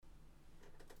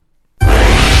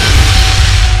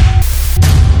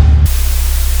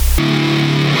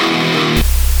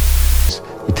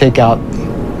take out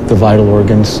the vital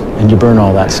organs and you burn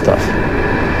all that stuff.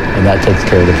 And that takes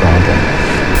care of the problem.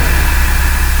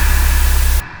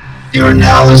 You are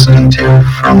now listening to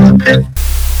From the Pit.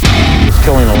 It's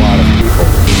killing a lot of people.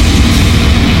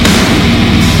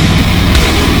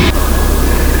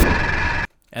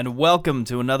 And welcome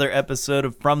to another episode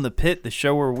of From the Pit, the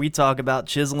show where we talk about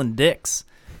chiseling dicks.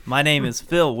 My name is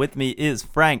Phil. With me is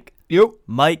Frank. You.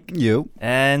 Mike. You.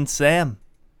 And Sam.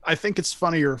 I think it's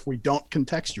funnier if we don't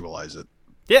contextualize it.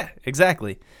 Yeah,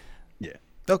 exactly. Yeah.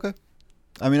 Okay.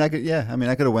 I could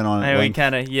have went on. We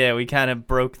kind of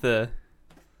broke the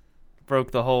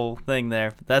whole thing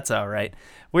there. But that's all right.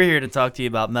 We're here to talk to you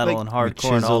about metal and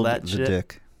hardcore and all that shit.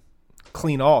 Dick.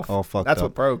 Clean off. All fucked That's up.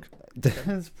 what broke.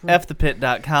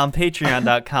 FThePit.com,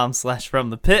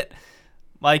 Patreon.com/FromThePit.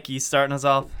 Mike, you starting us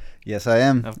off? Yes, I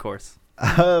am. Of course.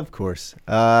 Of course.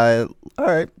 All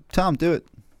right, Tom, do it.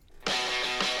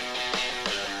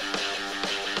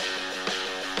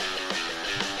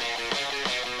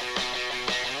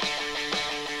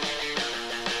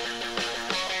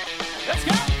 Let's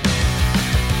go.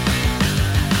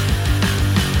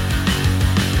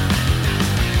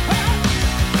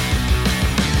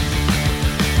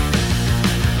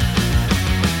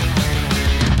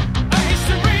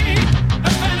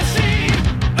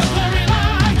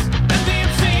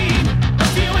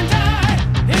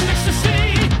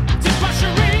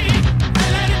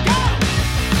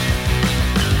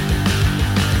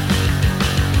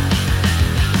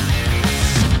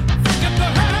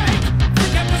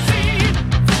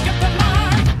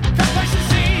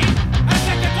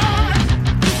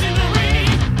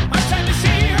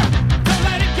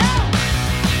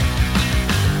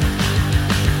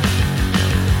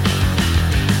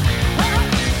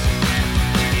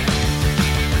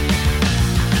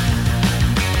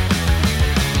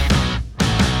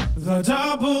 The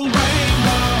double rainbow.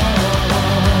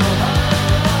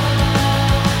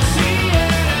 See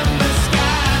it in the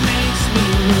sky makes me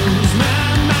lose my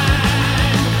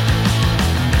mind.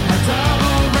 A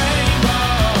double rainbow.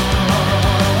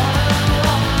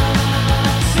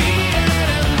 See it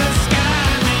in the sky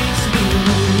makes me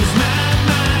lose my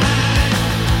mind.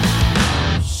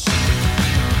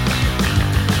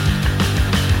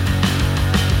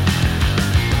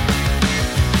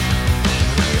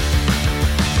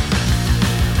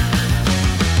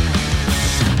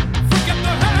 Forget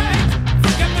the hate,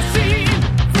 forget the scene,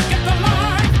 forget the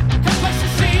line.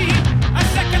 Complacency, a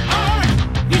second art,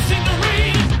 new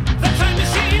scenery. The time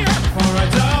is here for a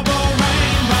double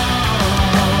rainbow.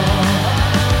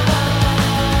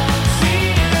 See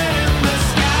it in the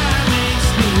sky makes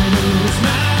me lose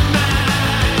my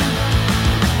mind.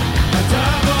 A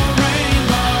double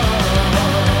rainbow.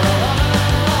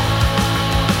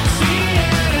 See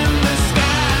it in the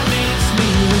sky makes me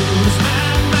lose my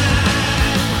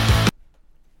mind.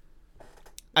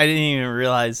 I didn't even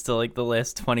realize till like the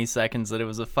last 20 seconds that it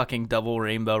was a fucking double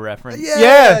rainbow reference.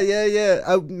 Yeah.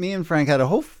 Me and Frank had a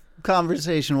whole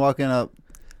conversation walking up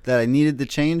that I needed to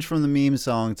change from the meme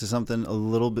song to something a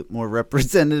little bit more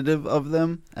representative of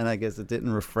them, and I guess it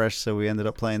didn't refresh, so we ended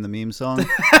up playing the meme song.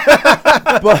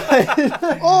 But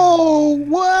Oh,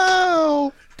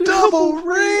 wow. Double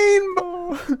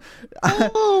rainbow.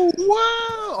 Oh,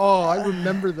 wow. Oh, I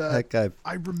remember that. that guy,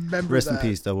 I remember rest that. in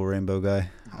peace, Double Rainbow guy.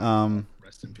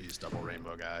 Rest in peace, double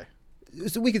rainbow guy.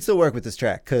 So we can still work with this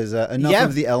track because enough Yeah.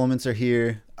 of the elements are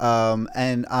here.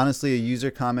 And honestly, a user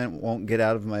comment won't get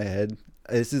out of my head.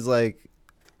 This is like,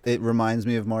 it reminds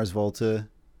me of Mars Volta.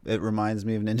 It reminds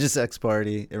me of Ninja Sex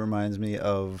Party. It reminds me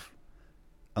of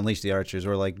Unleash the Archers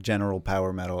or like general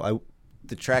power metal.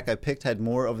 The track I picked had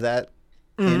more of that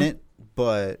in it,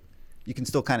 but you can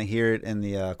still kind of hear it in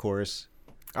the chorus.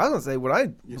 I was gonna say what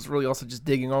I was really also just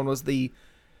digging on was the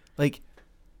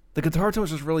guitar tone was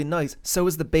just really nice. So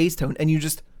is the bass tone, and you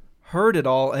just heard it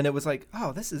all, and it was like,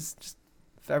 oh, this is just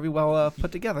very well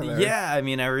put together. There. Yeah, I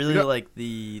mean, I really Yep. like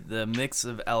the mix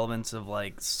of elements of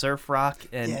like surf rock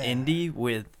and Yeah. indie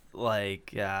with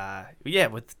like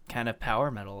with kind of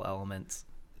power metal elements.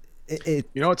 It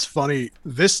You know what's funny?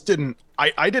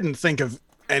 I didn't think of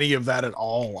any of that at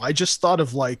all. I just thought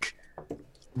of like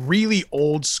really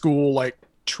old school, like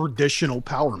traditional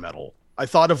power metal. I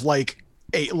thought of like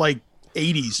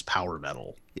 80s power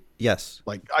metal. Yes.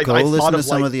 Like Go I listen thought to of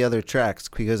some like, of the other tracks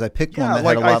because I picked Yeah, one that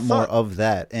like, had a I lot more thought- of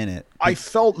that in it. I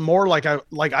felt more like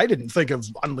I didn't think of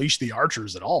Unleash the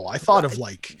Archers at all. I thought of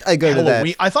like I go to that.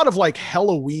 Halloween. I thought of like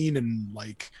Halloween and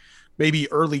like maybe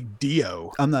early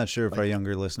Dio. I'm not sure if our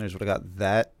younger listeners would have got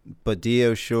that, but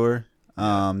Dio, sure.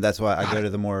 That's why I go to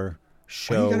the more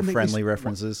gotta make me show-friendly s-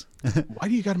 references. Why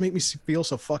do you got to make me feel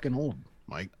so fucking old,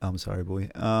 Mike. I'm sorry, boy.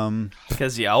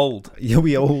 Because you old. Yeah,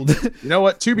 we old. You know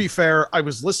what? To be fair, I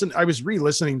was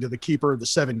re-listening to the Keeper of the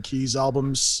Seven Keys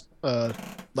albums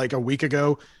like a week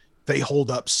ago. They hold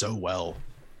up so well.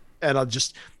 And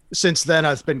since then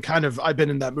I've been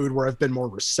in that mood where I've been more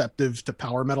receptive to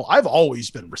power metal. I've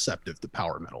always been receptive to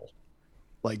power metal.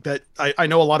 Like that, I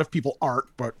know a lot of people aren't,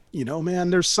 but man,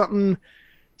 there's something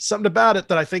about it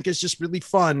that I think is just really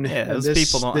fun. Yeah, And those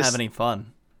people don't have any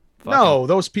fun. Fuck No,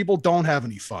 those people don't have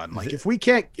any fun. Like if we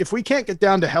can't get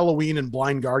down to Halloween and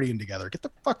Blind Guardian together, get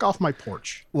the fuck off my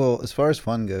porch. Well, as far as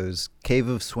fun goes, Cave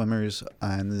of Swimmers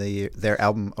and their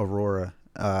album Aurora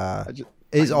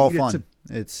is all fun.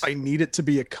 I need it to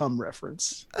be a cum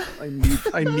reference. I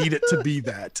need it to be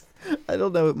that. I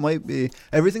don't know. It might be.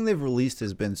 Everything they've released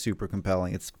has been super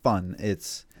compelling. It's fun.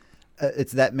 It's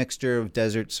that mixture of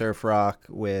desert surf rock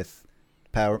with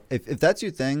power. If that's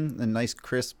your thing, the nice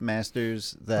crisp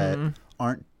masters that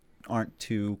aren't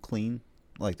too clean,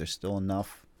 like there's still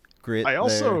enough grit. I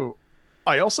also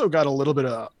got a little bit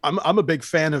of. I'm a big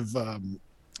fan of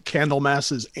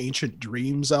Candlemass's Ancient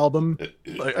Dreams album.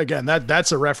 Again,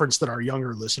 that's a reference that our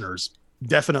younger listeners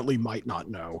definitely might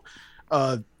not know.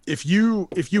 If you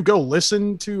go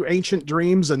listen to Ancient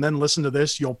Dreams and then listen to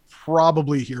this, you'll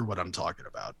probably hear what I'm talking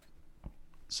about.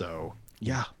 So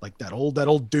yeah, like that old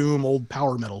doom, old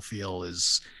power metal feel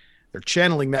they're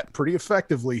channeling that pretty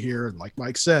effectively here. And like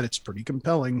Mike said, it's pretty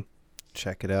compelling.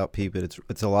 Check it out, peep it.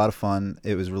 It's a lot of fun.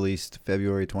 It was released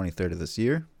February 23rd of this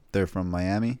year. They're from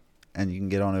Miami, and you can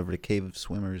get on over to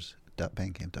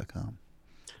caveofswimmers.bandcamp.com.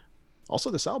 Also,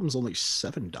 this album's only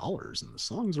 $7, and the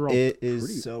songs are all It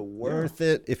is so worth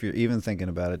it. If you're even thinking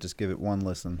about it, just give it one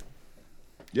listen.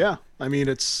 Yeah, I mean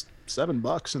it's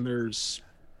 $7, and there's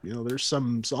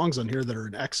some songs on here that are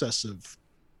in excess of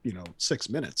 6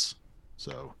 minutes.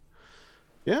 So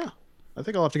yeah, I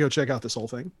think I'll have to go check out this whole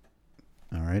thing.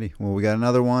 Alrighty. Well, we got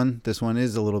another one. This one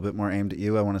is a little bit more aimed at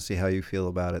you. I want to see how you feel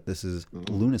about it. This is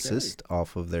Lunicist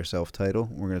off of their self-title.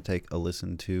 We're going to take a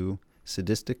listen to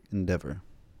Sadistic Endeavor.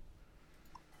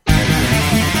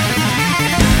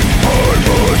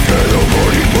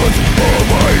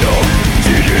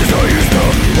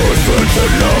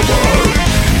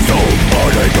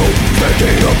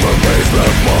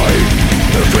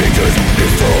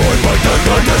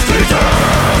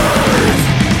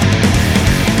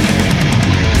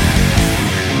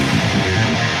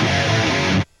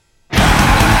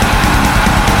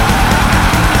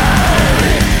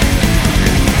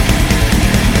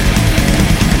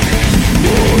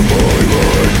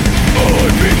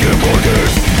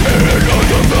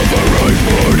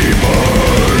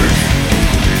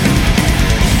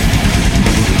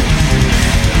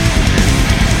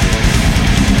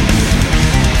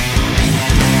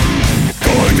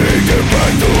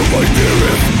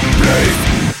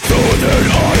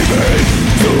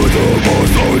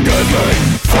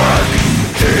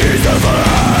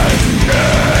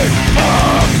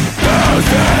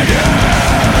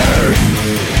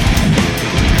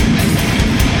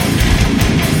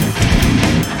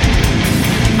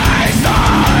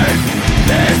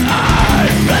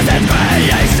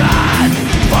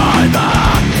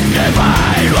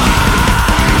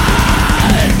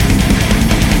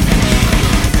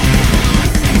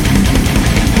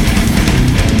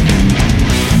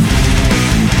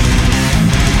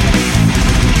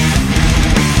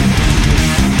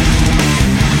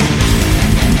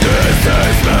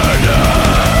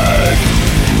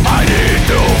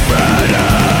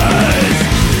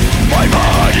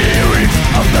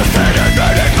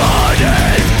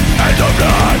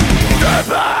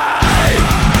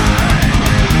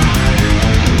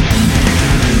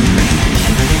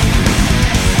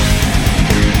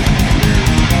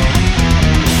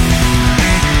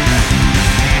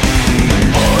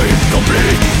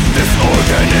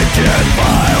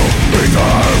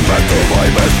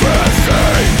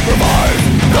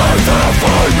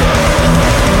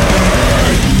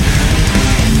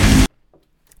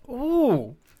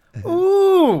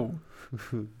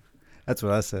 That's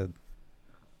what I said.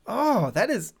 Oh,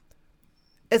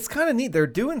 it's kind of neat. They're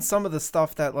doing some of the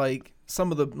stuff that like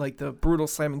some of the brutal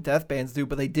slamming death bands do,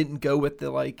 but they didn't go with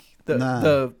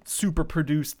the super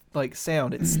produced like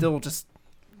sound. It's still just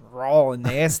raw and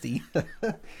nasty.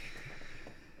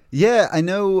 Yeah, I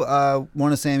know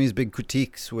one of Sammy's big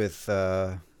critiques with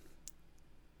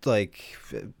like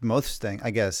most thing,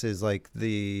 I guess, is like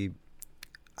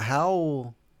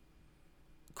how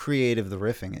creative the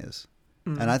riffing is.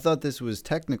 And I thought this was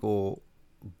technical,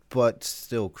 but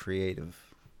still creative.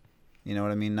 You know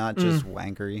what I mean? Not just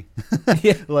wankery.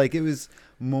 Yeah. Like it was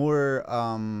more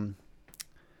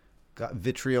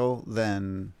vitriol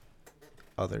than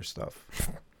other stuff.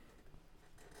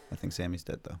 I think Sammy's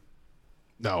dead though.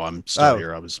 No, I'm still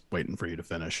here. I was waiting for you to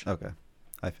finish. Okay,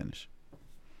 I finish.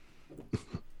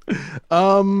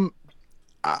 I'm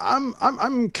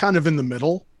kind of in the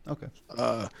middle. Okay.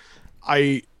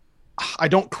 I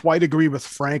don't quite agree with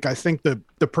Frank. I think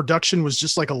the production was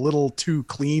just like a little too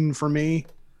clean for me.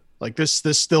 Like this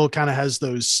still kind of has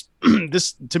those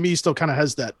this to me still kind of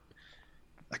has that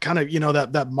kind of,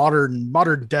 that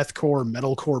modern deathcore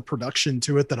metalcore production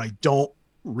to it that I don't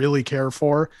really care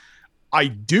for. I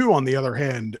do, on the other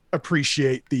hand,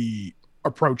 appreciate the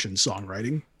approach in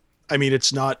songwriting. I mean, it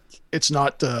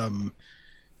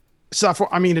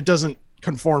doesn't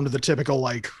conform to the typical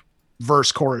like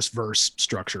verse, chorus, verse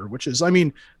structure, which is,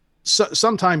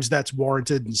 sometimes that's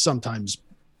warranted and sometimes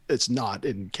it's not.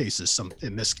 In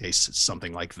this case, it's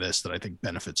something like this that I think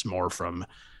benefits more from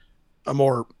a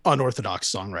more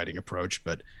unorthodox songwriting approach.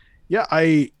 But yeah,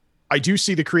 I do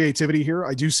see the creativity here.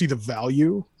 I do see the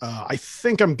value. I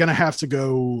think I'm going to have to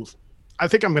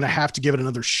give it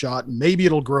another shot. Maybe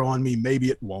it'll grow on me.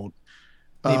 Maybe it won't.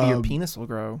 Maybe your penis will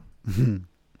grow. I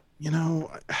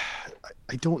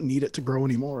don't need it to grow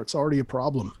anymore. It's already a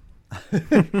problem.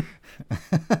 I've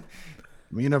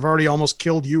already almost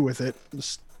killed you with it.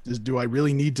 Do I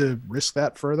really need to risk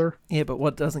that further? Yeah, but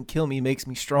what doesn't kill me makes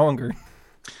me stronger.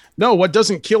 No, what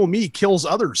doesn't kill me kills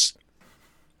others.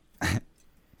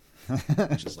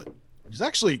 It's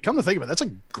actually, come to think of it, that's a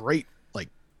great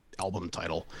album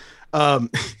title.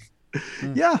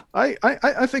 Yeah,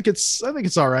 I think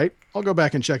it's all right. I'll go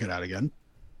back and check it out again.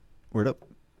 Word up.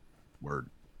 Word.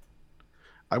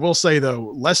 I will say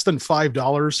though, less than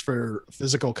 $5 for a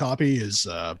physical copy is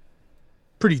a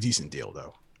pretty decent deal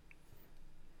though.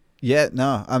 Yeah,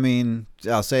 no,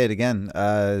 I'll say it again.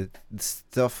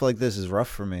 Stuff like this is rough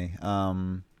for me.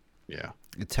 Yeah.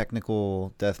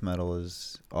 Technical death metal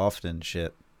is often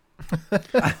shit.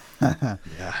 Yeah,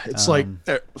 it's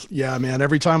man,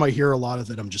 every time I hear a lot of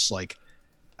it, I'm just like,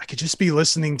 I could just be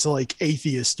listening to like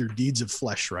Atheist or Deeds of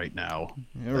Flesh right now.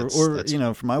 Or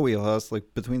for my wheelhouse,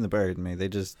 like Between the Buried and Me, they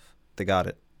got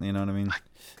it. You know what I mean? I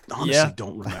honestly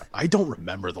don't remember. I don't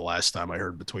remember the last time I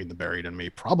heard Between the Buried and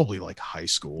Me. Probably like high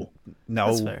school.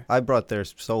 No, I brought their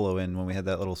solo in when we had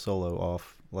that little solo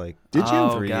off. Like, did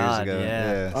you? 3 years ago?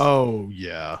 Yeah. Oh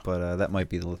yeah. But that might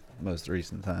be the most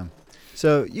recent time.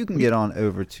 So you can get on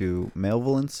over to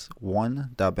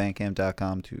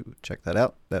malevolence1.bandcamp.com to check that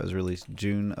out. That was released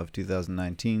June of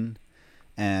 2019.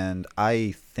 And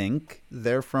I think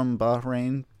they're from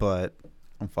Bahrain, but I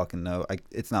don't fucking know.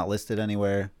 It's not listed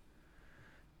anywhere.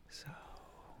 So,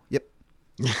 yep.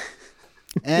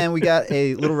 And we got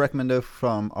a little recommendo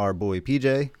from our boy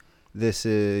PJ.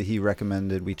 He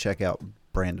recommended we check out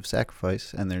Brand of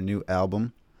Sacrifice and their new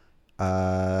album,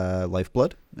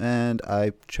 Lifeblood, and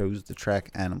I chose the track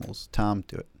Animals. Tom,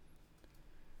 do it.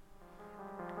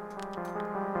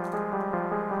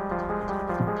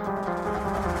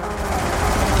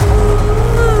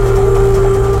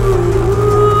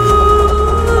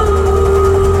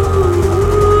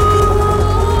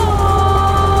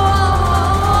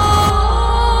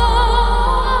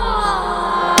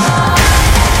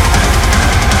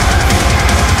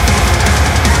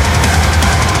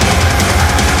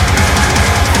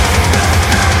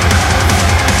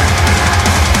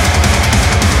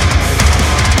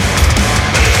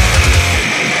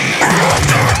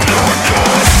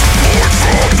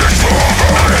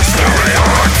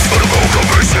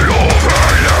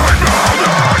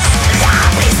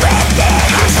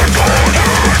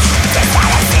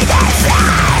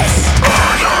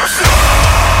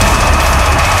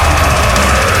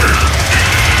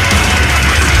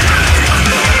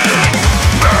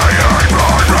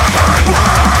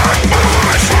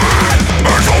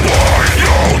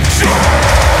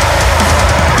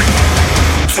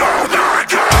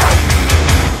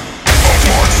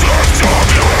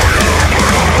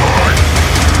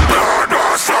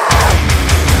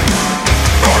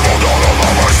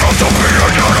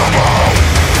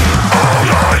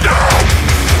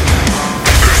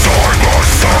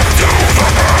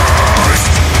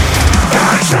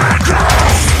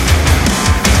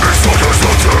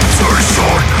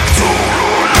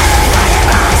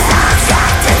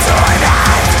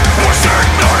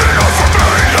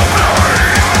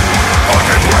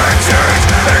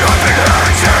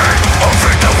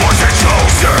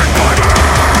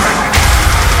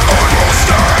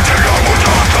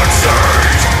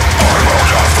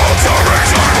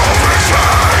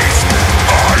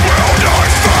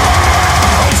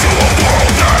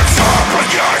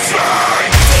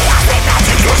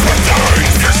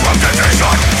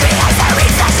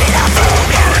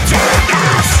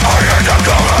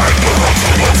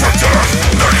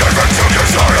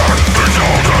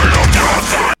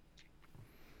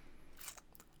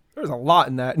 lot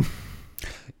in that.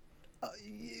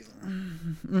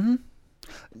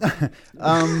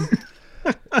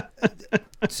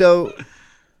 So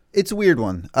it's a weird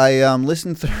one. I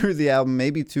listened through the album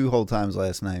maybe 2 whole times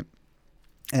last night,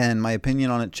 and my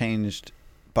opinion on it changed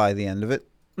by the end of it.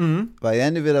 Mm-hmm. By the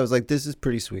end of it, I was like, "This is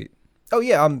pretty sweet." Oh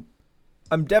yeah, I'm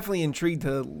definitely intrigued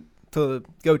to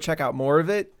go check out more of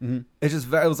it. Mm-hmm. It's just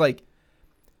it was like,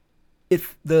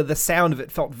 if the sound of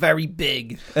it felt very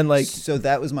big and like. So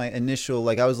that was my initial,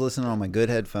 like, I was listening on my good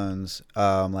headphones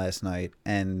last night,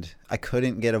 and I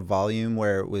couldn't get a volume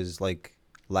where it was like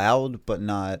loud but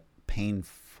not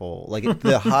painful. Like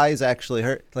the highs actually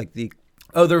hurt. Like the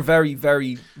Oh, they're very,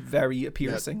 very, very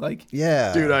piercing. Like,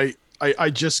 yeah, Dude, I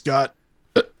just got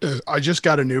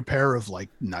a new pair of like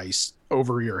nice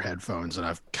over-ear headphones, and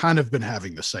I've kind of been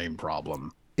having the same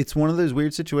problem. it's one of those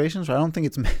weird situations where I don't think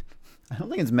it's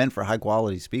meant for high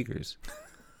quality speakers.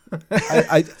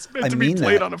 It's meant I to mean be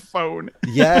played that. on a phone.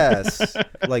 Yes,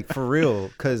 like for real.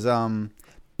 Because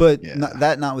but Yeah.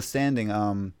 that notwithstanding,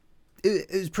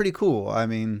 it was pretty cool. I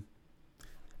mean,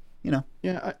 you know,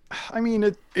 Yeah, I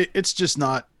mean it's just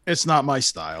not my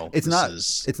style. it's not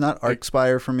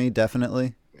Arcspire for me,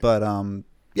 definitely. But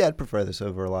yeah, I'd prefer this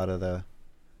over a lot of the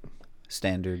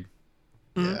standard.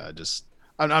 Yeah,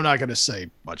 I'm not going to say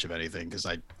much of anything because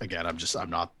I'm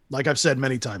not, like I've said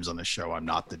many times on this show, I'm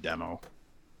not the demo.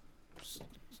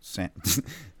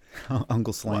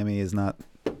 Uncle Slammy is not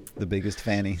the biggest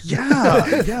fanny.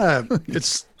 Yeah, yeah.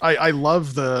 I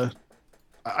love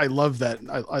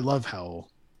how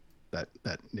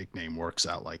that nickname works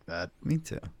out like that. Me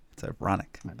too. It's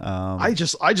ironic. I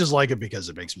just like it because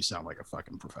it makes me sound like a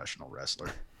fucking professional wrestler.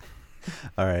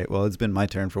 All right. Well, it's been my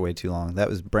turn for way too long. That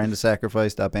was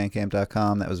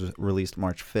brandofsacrifice.bandcamp.com. That was released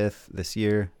March 5th this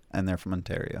year, and they're from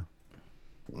Ontario.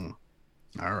 All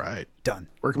right. Done.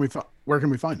 Where can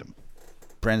we find them?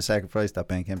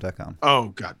 brandofsacrifice.bandcamp.com. Oh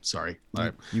God, sorry.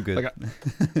 You good?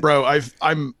 Bro,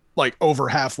 I'm like over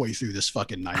halfway through this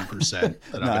fucking 9%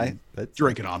 that I've been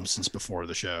drinking on since before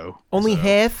the show. only So-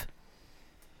 half?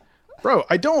 Bro,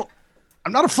 I'm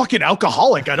not a fucking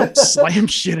alcoholic. I don't slam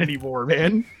shit anymore,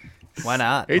 man. Why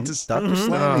not? Hate to, Dr.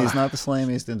 Slammy is not the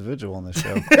slammiest individual on this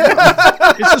show.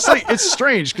 it's just like it's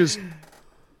strange because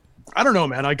I don't know,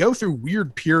 man. I go through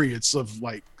weird periods of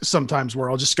like sometimes where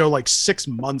I'll just go like 6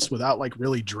 months without like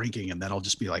really drinking, and then I'll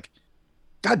just be like,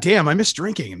 God damn, I miss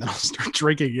drinking, and then I'll start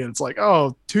drinking again. It's like,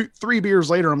 oh, 3 beers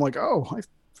later, I'm like, oh, I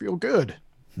feel good.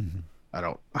 I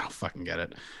don't fucking get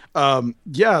it.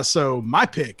 Yeah. So my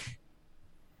pick,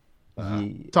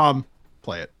 Tom,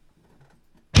 play it.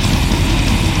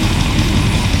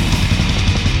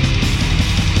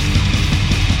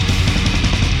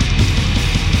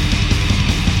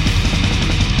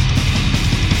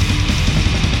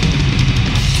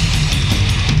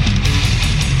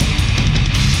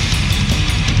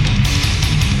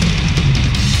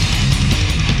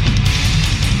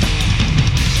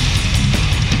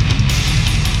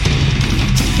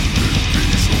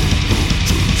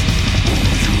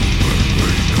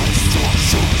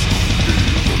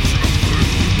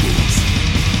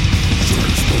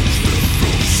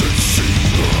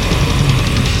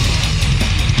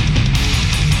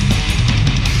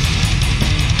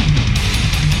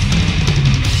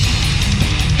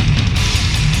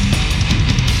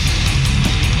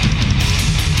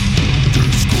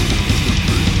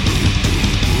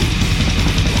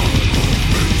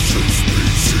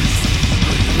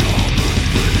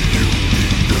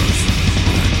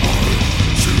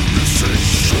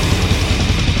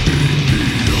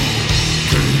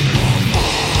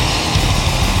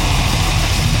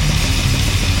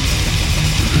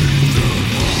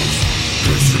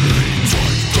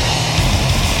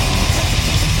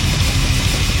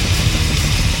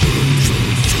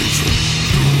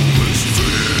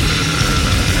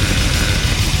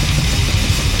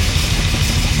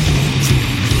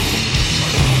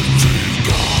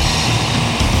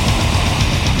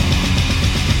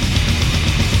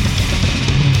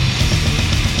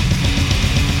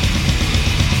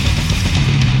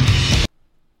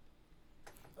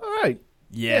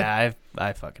 Yeah,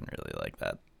 I fucking really like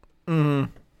that.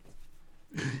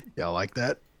 Yeah, I like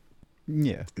that.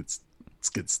 Yeah. It's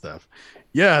good stuff.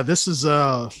 Yeah, this is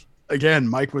again,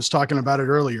 Mike was talking about it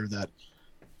earlier, that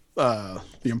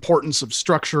the importance of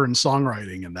structure in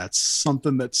songwriting, and that's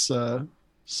something that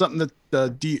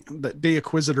De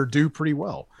Acquisitor do pretty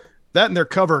well. That and their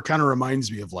cover kind of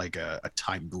reminds me of like a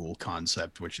Time Ghoul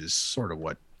concept, which is sort of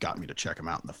what got me to check them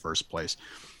out in the first place.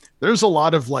 There's a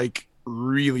lot of like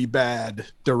really bad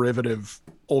derivative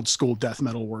old school death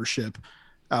metal worship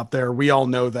out there. We all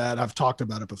know that. I've talked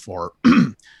about it before.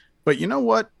 But you know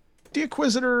what?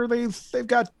 Deacquisitor,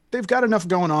 they've got enough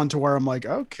going on to where I'm like,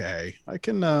 okay, I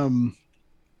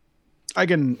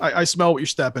smell what you're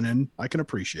stepping in. I can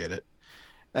appreciate it.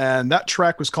 And that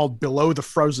track was called Below the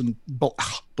Frozen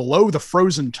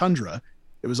Tundra.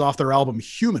 It was off their album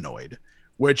Humanoid,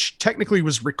 which technically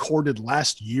was recorded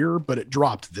last year, but it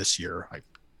dropped this year. I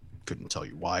couldn't tell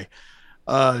you why.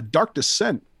 Dark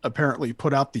Descent apparently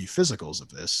put out the physicals of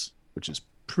this, which is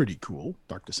pretty cool.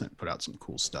 Dark Descent put out some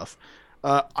cool stuff.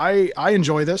 I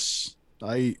enjoy this.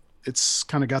 It's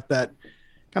kind of got that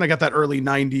early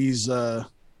 90s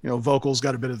vocals,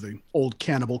 got a bit of the old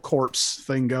Cannibal Corpse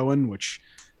thing going, which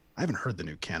I haven't heard the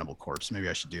new Cannibal Corpse. Maybe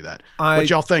I should do that. What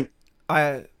y'all think?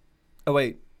 Oh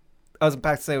wait, I was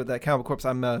about to say with that Cannibal Corpse,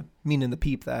 I'm meaning the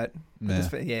peep that.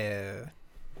 Yeah. You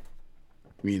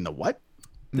mean the what?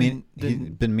 Been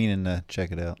meaning to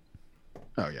check it out.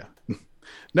 Oh yeah.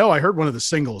 No, I heard one of the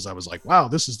singles. I was like, wow,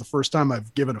 this is the first time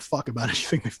I've given a fuck about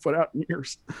anything they've put out in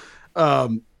years. I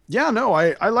like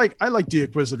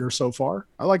Deacquisitor so far.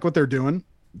 I like what they're doing.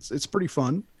 It's pretty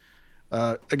fun.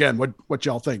 Again, what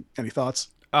y'all think? Any thoughts?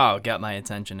 Oh, got my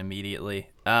attention immediately.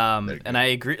 And I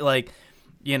agree. Like,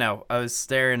 I was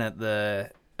staring at a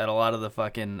lot of the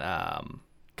fucking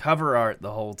cover art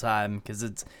the whole time because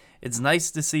it's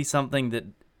nice to see something that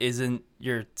isn't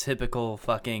your typical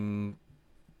fucking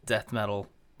death metal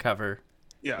cover.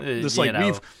 Yeah, this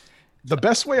the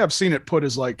best way I've seen it put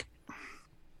is like,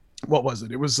 what was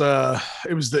it? It was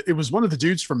one of the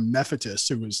dudes from Mephitis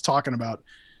who was talking about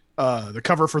the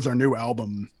cover for their new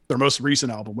album, their most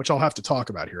recent album, which I'll have to talk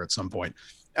about here at some point.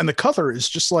 And the cover is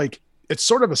just like, it's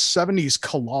sort of a 70s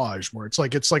collage where it's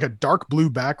like a dark blue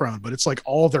background, but it's like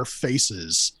all their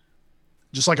faces,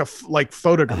 just like it's like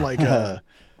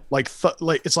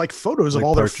photos of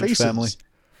all their faces. Family.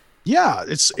 Yeah,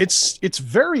 it's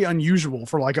very unusual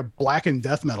for like a black and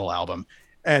death metal album.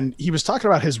 And he was talking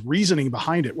about his reasoning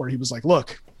behind it, where he was like,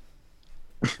 look,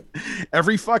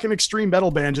 every fucking extreme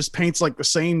metal band just paints like the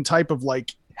same type of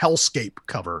like hellscape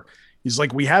cover. He's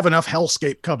like, we have enough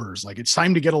hellscape covers. Like, it's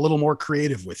time to get a little more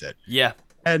creative with it. Yeah.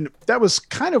 And that was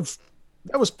part of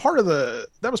the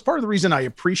reason I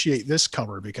appreciate this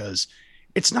cover, because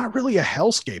it's not really a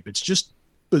hellscape. It's just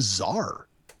bizarre.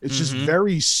 It's just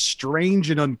very strange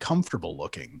and uncomfortable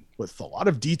looking with a lot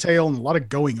of detail and a lot of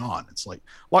going on. It's like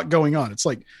a lot going on. It's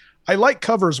like, I like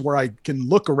covers where I can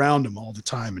look around them all the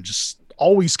time and just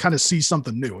always kind of see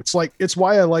something new. It's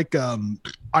why I like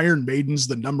Iron Maiden's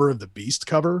The Number of the Beast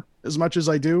cover as much as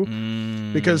I do,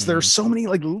 because there's so many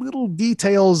like little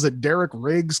details that Derek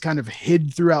Riggs kind of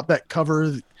hid throughout that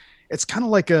cover. It's kind of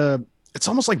like it's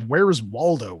almost like Where's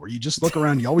Waldo, where you just look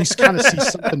around, you always kind of see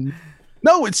something.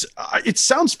 No, it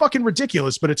sounds fucking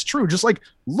ridiculous, but it's true. Just like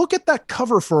look at that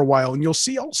cover for a while and you'll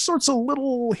see all sorts of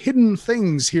little hidden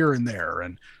things here and there.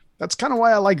 And that's kind of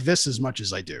why I like this as much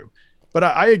as I do. But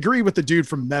I agree with the dude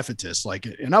from Mephitis. Like,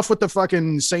 enough with the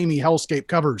fucking samey hellscape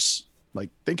covers. Like,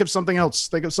 think of something else.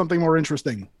 Think of something more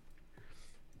interesting.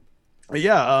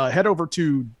 Head over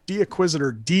to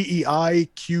Deacquisitor,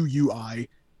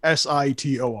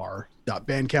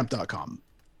 DEIQUISITOR.bandcamp.com.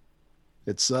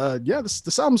 It's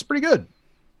this album's pretty good.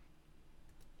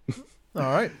 All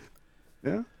right.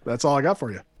 Yeah, that's all I got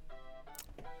for you.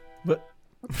 What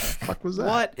the fuck was that?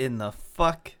 What in the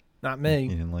fuck? Not me. You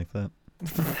didn't like that?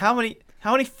 How many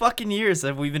fucking years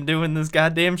have we been doing this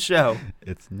goddamn show?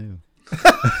 It's new.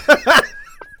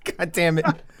 God damn it.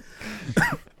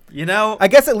 I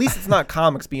guess at least it's not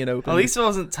comics being open. At least it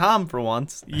wasn't Tom for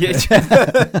once. Yeah.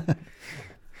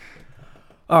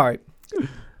 All right.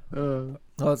 Well,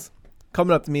 it's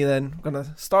coming up to me then. I'm going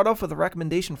to start off with a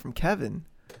recommendation from Kevin.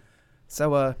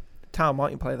 So, Tom, why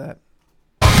don't you play that?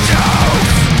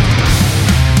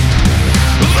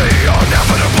 The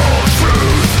inevitable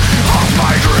truth of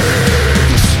my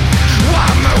dreams.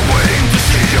 I'm waiting to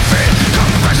see your fate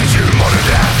come back to more to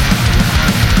death.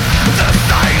 The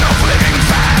sign of living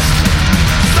fast,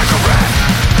 like a rat,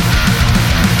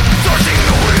 torching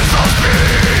the wheels of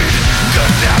speed.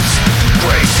 Good depths,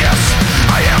 gracious,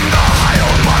 I am the high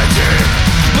almighty,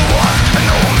 the one and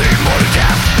only more to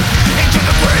death, into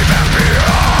the grave and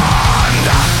beyond.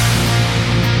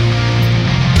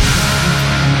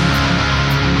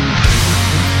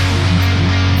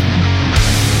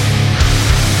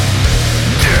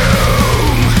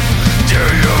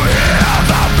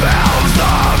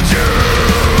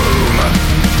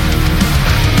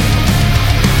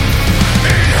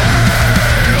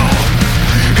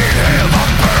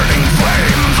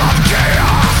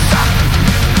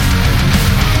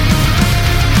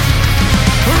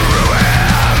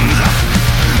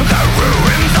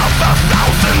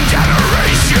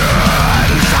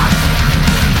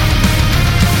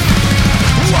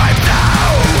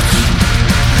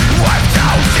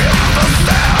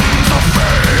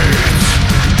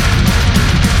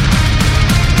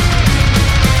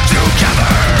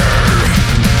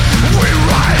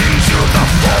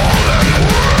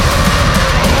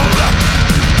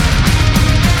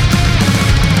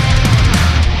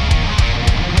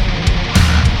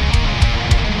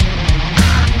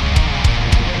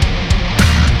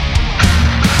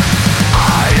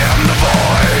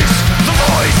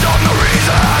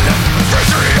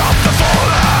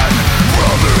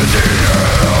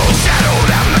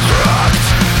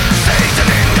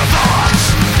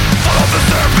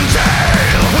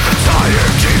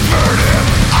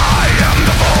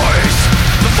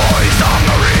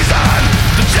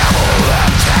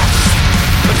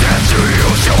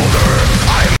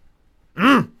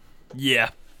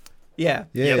 Yeah. Yeah.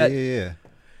 Yeah.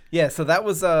 Yeah, so that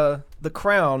was The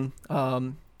Crown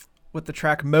with the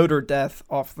track Motor Death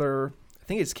off their, I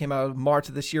think it just came out of March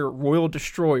of this year, Royal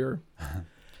Destroyer.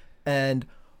 And,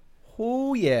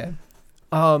 oh yeah.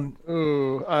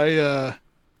 Ooh, I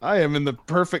am in the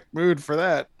perfect mood for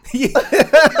that.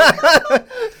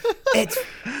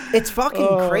 It's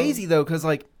fucking crazy, though, because,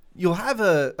 like, you'll have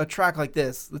a track like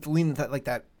this that's leaning like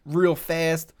that real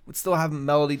fast, would still have a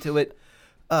melody to it.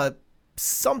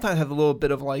 Sometimes have a little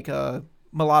bit of, like, a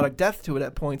melodic death to it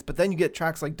at points, but then you get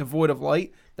tracks like Devoid of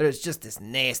Light that is just this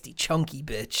nasty chunky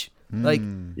bitch. Like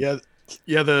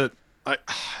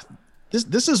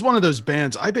This is one of those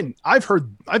bands I've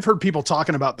heard people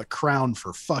talking about The Crown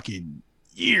for fucking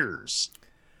years.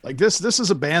 Like this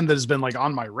is a band that has been like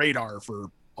on my radar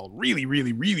for a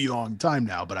really long time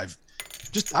now, but I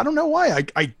don't know why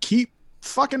I keep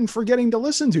fucking forgetting to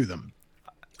listen to them.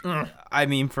 I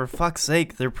mean, for fuck's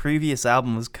sake, their previous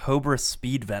album was Cobra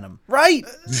Speed Venom. right.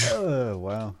 Oh,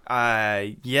 wow.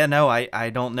 I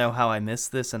don't know how I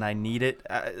missed this, and I need it.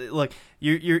 Look,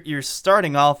 you're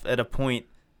starting off at a point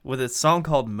with a song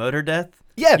called Motor Death.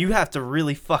 Yeah. You have to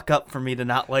really fuck up for me to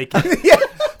not like it. Yeah,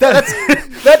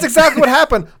 that's exactly what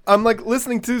happened. I'm like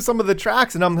listening to some of the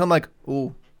tracks, and I'm like,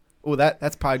 ooh,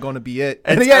 that's probably going to be it.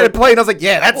 And then you had it play, and I was like,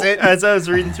 yeah, that's it. As I was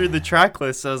reading through the track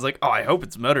list, I was like, oh, I hope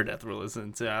it's Motor Death we're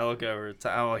listening to. I look over,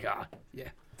 I'm like, yeah.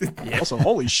 Also,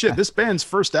 holy shit, this band's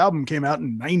first album came out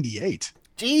in 98.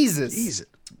 Jesus.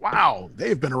 Wow,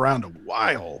 they've been around a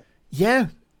while. Yeah.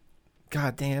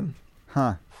 God damn.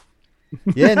 Huh.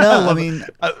 Yeah, no, I mean,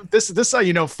 This is how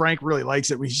you know Frank really likes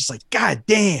it, where he's just like, God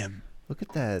damn. look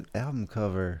at that album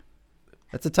cover.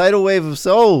 That's a tidal wave of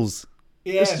souls.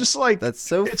 Yeah. It's just like, That's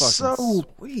so it's fucking so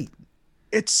sweet.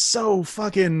 it's so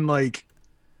fucking like,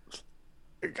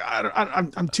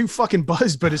 I'm too fucking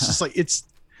buzzed, but it's just like it's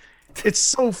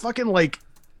so fucking like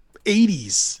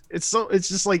 80s. It's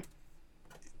just like,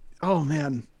 oh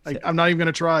man, I'm not even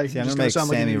gonna try. See, I'm just gonna make sound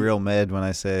like an Sammy idiot. real mad when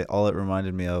I say all it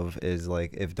reminded me of is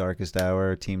like if Darkest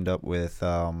Hour teamed up with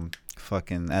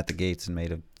fucking At the Gates and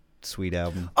made a sweet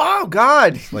album. Oh,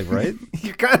 God. Like, right?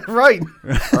 You're kind of right.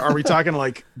 Are we talking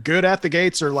like good At the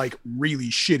Gates or like really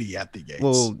shitty At the Gates?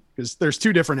 Well, because there's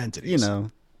two different entities. You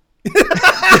know.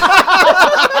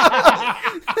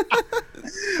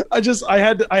 I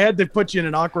had to put you in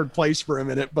an awkward place for a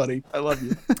minute, buddy. I love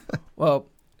you. Well,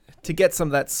 to get some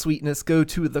of that sweetness, go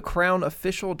to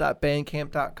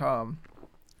thecrownofficial.bandcamp.com.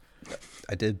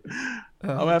 I did. I'm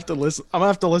gonna have to listen. I'm gonna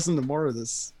have to listen to more of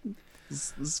this.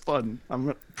 This is fun.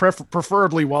 I'm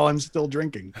preferably while I'm still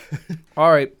drinking. All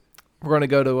right. We're going to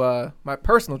go to my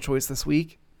personal choice this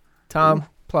week. Tom,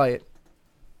 play it.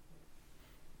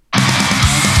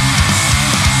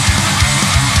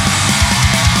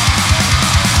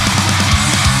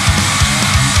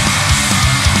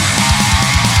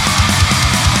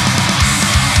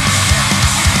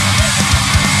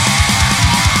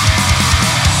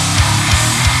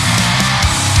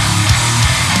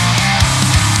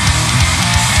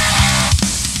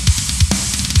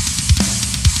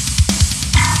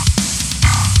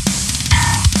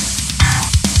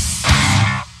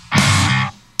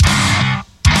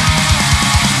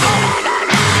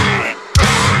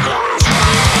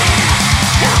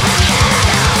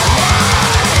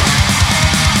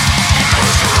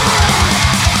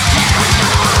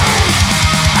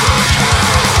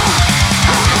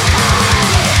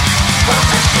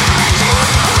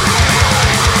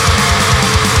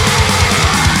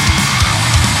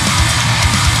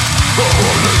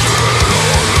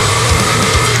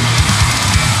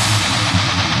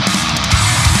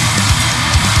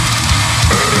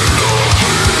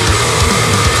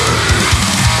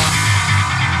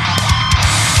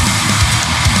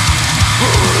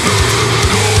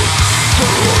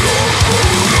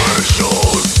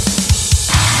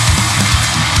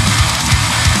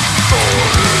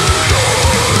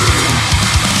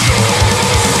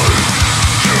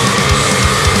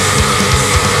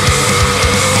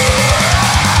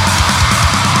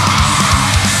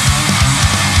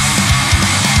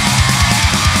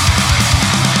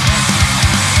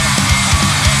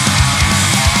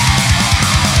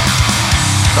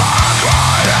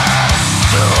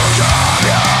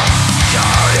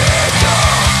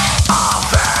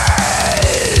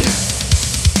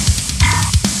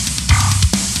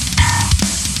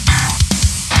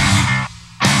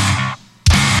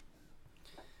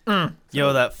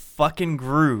 Yo, that fucking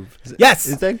groove. Yes.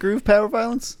 Is that groove power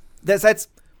violence? That's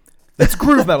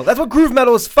groove metal. That's what groove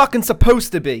metal is fucking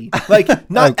supposed to be. Like,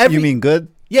 not every. You mean good?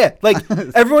 Yeah, like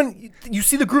everyone, you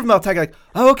see the groove metal tag, like,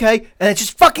 oh, okay, and it's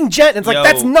just fucking Jet, and it's like, Yo.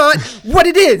 that's not what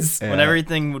it is. When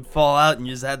everything would fall out and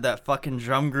you just had that fucking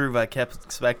drum groove, I kept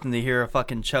expecting to hear a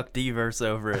fucking Chuck D verse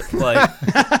over it. Like,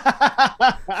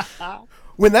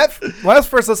 When I was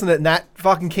first listening to it and that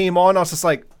fucking came on, I was just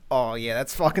like, oh yeah,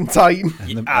 that's fucking tight.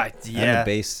 And the, yeah. and the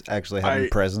bass actually having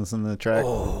presence in the track.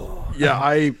 Yeah,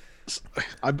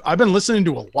 I've been listening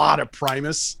to a lot of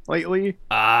Primus lately,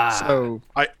 so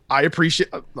I appreciate.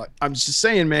 I'm just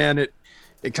saying, man,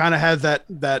 it kind of had that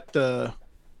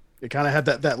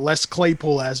Les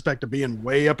Claypool aspect of being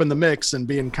way up in the mix and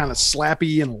being kind of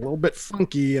slappy and a little bit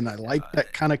funky, and I like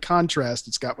that kind of contrast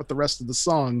it's got with the rest of the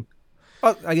song.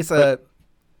 I guess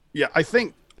Yeah, I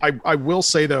think I will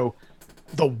say though,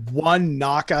 the one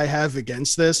knock I have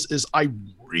against this is I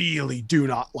really do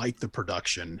not like the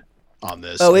production on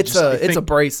this. it's I think-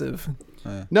 abrasive.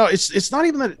 No, it's not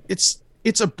even that.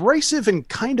 It's abrasive in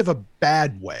kind of a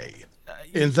bad way,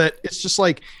 in that it's just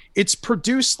like it's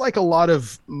produced like a lot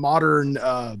of modern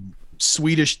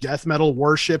Swedish death metal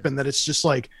worship, and that it's just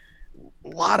like a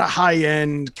lot of high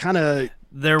end kind of.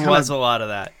 there was a lot of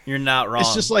that. You're not wrong.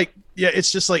 It's just like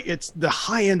it's the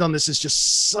high end on this is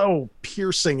just so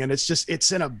piercing, and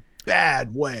it's in a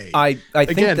bad way. I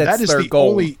think Again, that's that is their the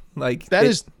goal. only- Like That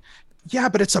is, yeah,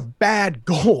 but it's a bad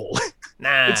goal.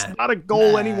 nah. It's not a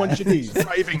goal anyone should be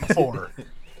striving for.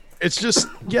 It's just,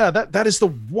 yeah, that is the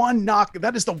one knock.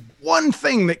 That is the one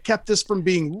thing that kept this from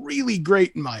being really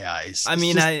great in my eyes. I It's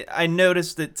mean, just- I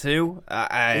noticed it too.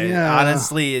 Yeah.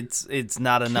 Honestly, it's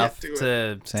not enough do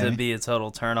to Sammy? be a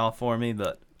total turnoff for me.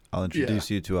 But I'll introduce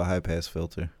you to a high pass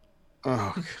filter.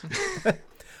 oh,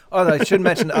 Oh, I should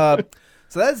mention.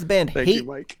 So that is the band thank Hate. you,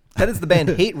 Mike. That is the band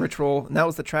Hate Ritual, and that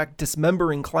was the track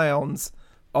 "Dismembering Clowns"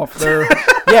 off their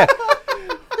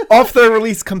off their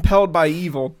release "Compelled by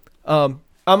Evil."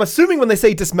 I'm assuming when they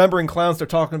say "dismembering clowns," they're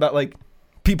talking about like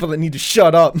people that need to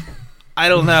shut up. I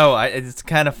don't know. It's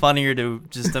kind of funnier to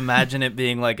just imagine it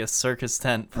being like a circus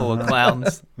tent full of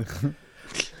clowns.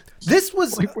 This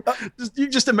was You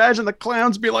just imagine the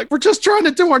clowns be like, "We're just trying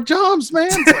to do our jobs, man."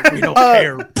 It's like, we don't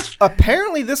care.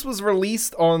 apparently this was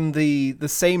released on the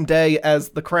same day as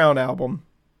the Crown album.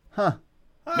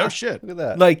 No shit. Look at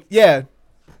that. Like, yeah,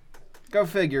 go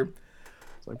figure.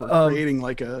 It's like we're creating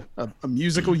like a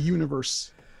musical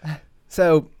universe.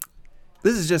 So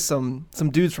this is just some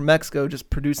dudes from Mexico just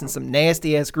producing some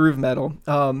nasty ass groove metal.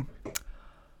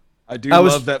 I do I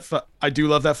was- love that. I do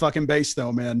love that fucking bass,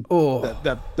 though, man. Oh.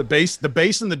 That the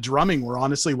bass and the drumming were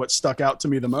honestly what stuck out to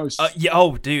me the most. Yeah.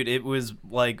 Oh, dude, it was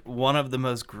like one of the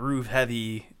most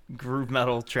groove-heavy groove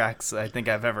metal tracks I think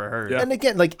I've ever heard. Yeah. And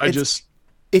again, like I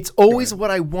it's always what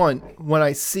I want when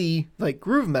I see like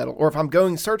groove metal, or if I'm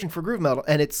going searching for groove metal,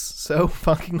 and it's so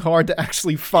fucking hard to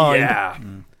actually find. Yeah.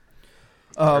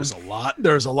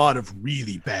 there's a lot of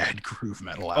really bad groove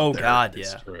metal out Oh, there. God,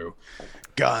 It's yeah. true.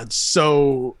 God,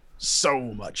 so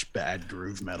much bad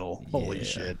groove metal. Holy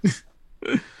shit.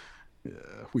 Yeah,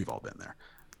 we've all been there.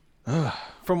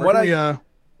 From Where can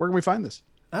we find this?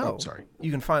 Oh, sorry.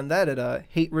 You can find that at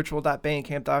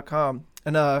hateritual.bandcamp.com.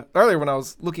 And earlier when I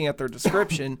was looking at their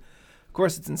description, of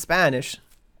course it's in Spanish,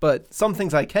 but some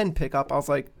things I can pick up. I was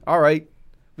like, all right,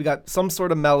 we got some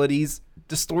sort of melodies,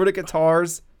 distorted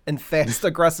guitars, and fast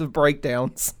aggressive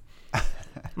breakdowns.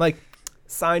 Like,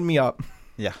 sign me up.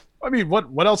 Yeah. I mean,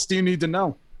 what else do you need to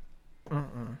know?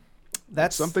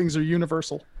 That's Some things are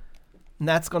universal. and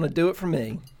that's gonna do it for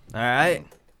me. All right.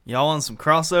 Y'all want some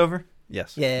crossover?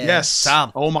 Yes. Yeah. Yes.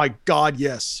 Tom. Oh my God,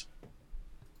 yes.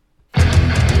 Every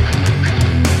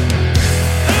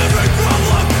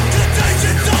problem contains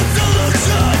its own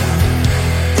solution.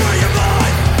 Free your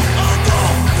mind of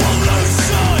all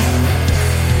pollution.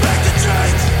 Make the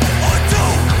change or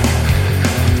don't.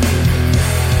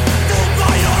 Fooled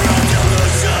by your own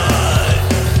delusion.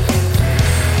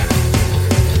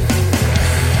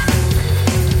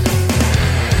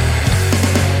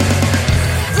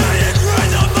 They agree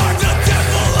the mark the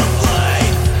temple of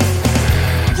flame.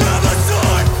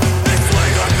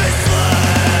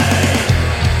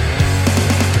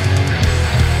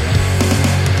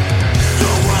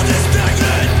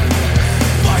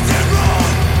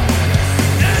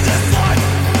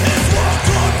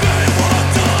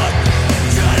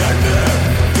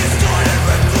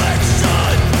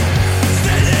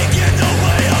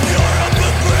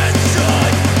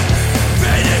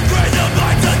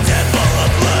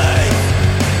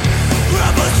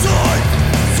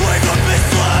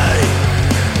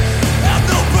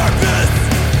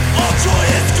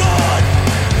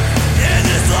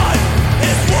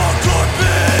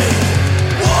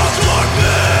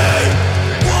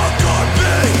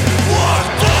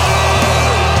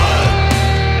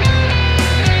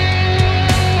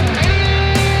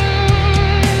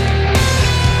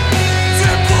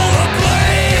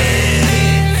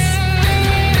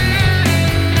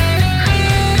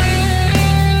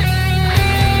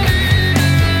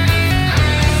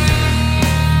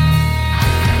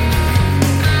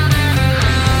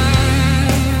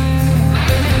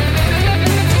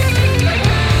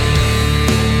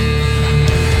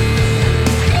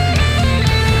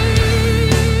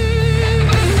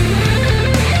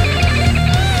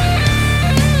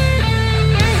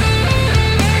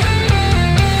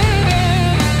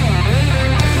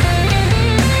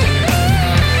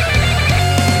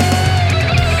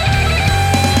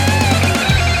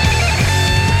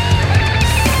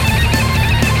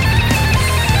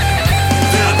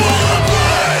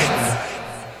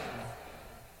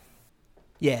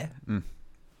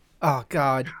 Oh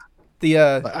God, the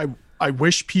I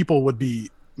wish people would be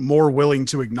more willing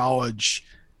to acknowledge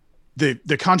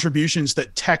the contributions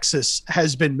that Texas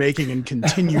has been making and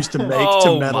continues to make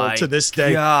to metal to this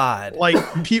day. God. Like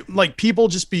people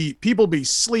be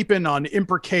sleeping on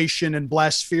imprecation and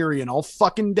blasphemy all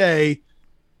fucking day.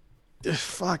 Ugh,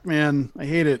 fuck, man, I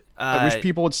hate it. I wish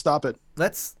people would stop it.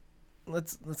 let's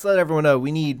let everyone know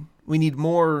we need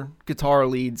more guitar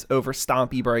leads over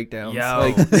stompy breakdowns.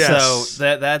 Yo, Yes.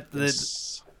 so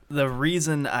the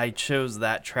reason I chose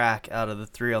that track out of the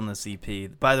 3 on this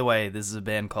EP, by the way, this is a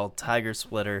band called Tiger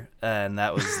Splitter, and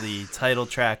that was the title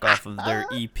track off of their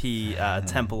EP,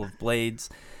 Temple of Blades.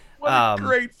 What a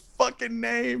great fucking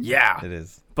name. Yeah. It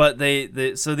is. But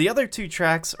so the other 2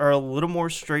 tracks are a little more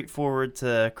straightforward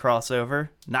to cross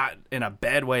over, not in a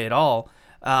bad way at all.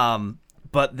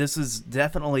 But this is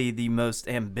definitely the most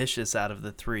ambitious out of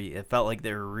the 3. It felt like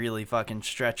they were really fucking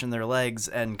stretching their legs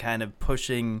and kind of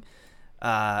pushing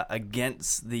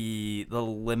against the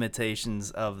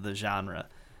limitations of the genre.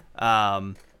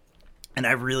 And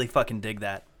I really fucking dig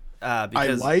that.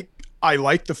 Because I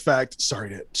like the fact. Sorry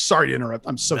to interrupt.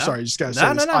 I'm so sorry. I just gotta say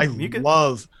No, this. no, you good.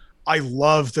 I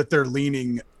love that they're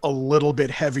leaning a little bit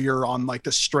heavier on like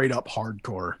the straight up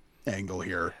hardcore angle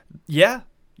here. Yeah,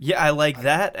 I like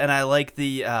that, and I like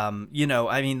the I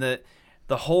mean the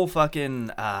whole fucking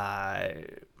the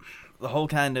whole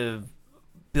kind of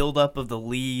build up of the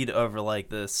lead over like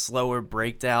the slower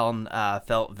breakdown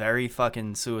felt very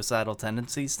fucking Suicidal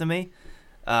Tendencies to me.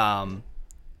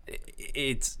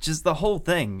 It's just the whole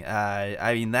thing.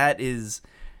 I mean, that is,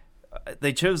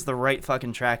 they chose the right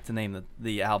fucking track to name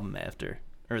the album after,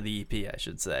 or the EP, I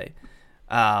should say.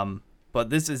 But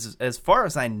this is, as far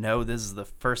as I know, this is the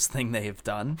first thing they have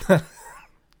done. Good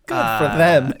for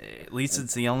them. At least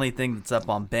it's the only thing that's up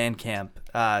on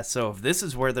Bandcamp. So if this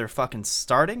is where they're fucking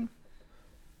starting,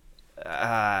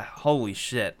 holy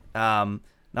shit. Now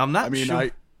I'm not sure.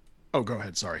 Oh, go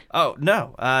ahead. Sorry. Oh,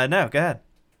 no. No, go ahead.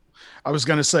 I was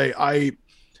gonna say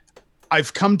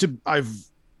I've come to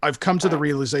the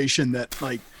realization that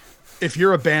like if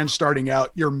you're a band starting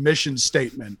out, your mission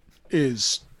statement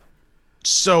is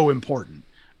so important.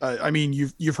 I mean,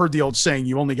 you've heard the old saying,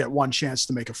 you only get one chance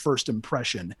to make a first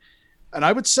impression, and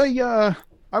I would say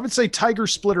Tiger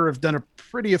Splitter have done a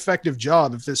pretty effective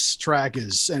job. If this track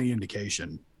is any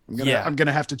indication, I'm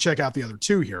gonna have to check out the other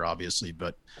 2 here, obviously,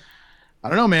 but I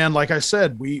don't know, man. Like I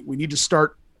said, we need to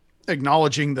start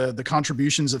acknowledging the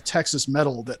contributions of Texas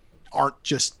metal that aren't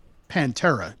just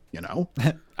Pantera, you know?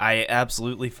 I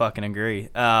absolutely fucking agree.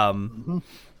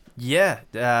 Yeah,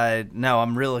 no,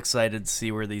 I'm real excited to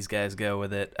see where these guys go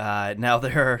with it. Now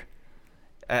there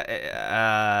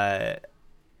are,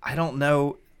 I don't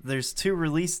know, there's 2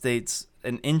 release dates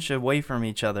an inch away from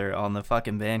each other on the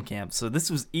fucking Bandcamp. So this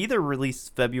was either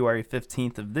released February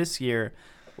 15th of this year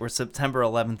or September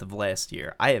 11th of last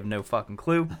year. I have no fucking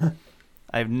clue.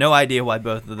 I have no idea why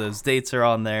both of those dates are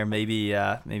on there. Maybe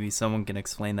someone can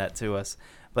explain that to us.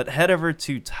 But head over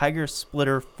to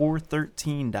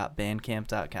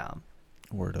tigersplitter413.bandcamp.com.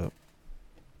 Word up.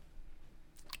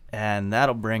 And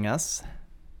that'll bring us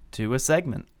to a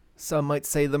segment. Some might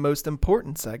say the most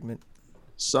important segment.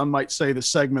 Some might say the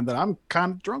segment that I'm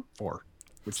kind of drunk for,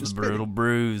 which It's is the Brutal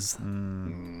Brews.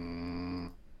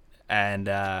 And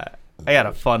I got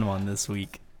a fun one this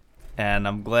week. And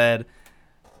I'm glad...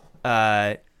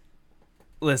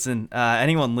 listen,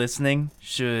 anyone listening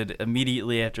should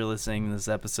immediately after listening to this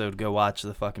episode go watch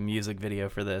the fucking music video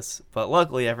for this. But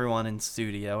luckily, everyone in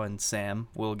studio and Sam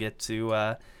will get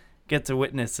to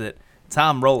witness it.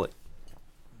 Tom, roll it.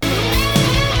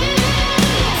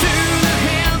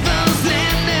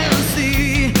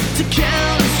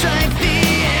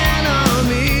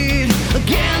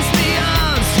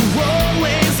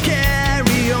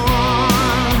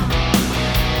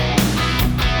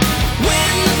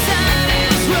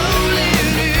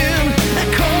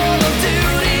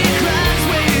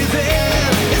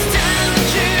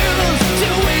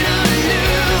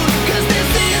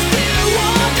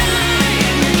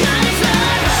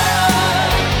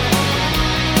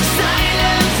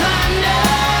 Silent thunder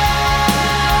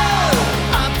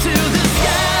up to the sky.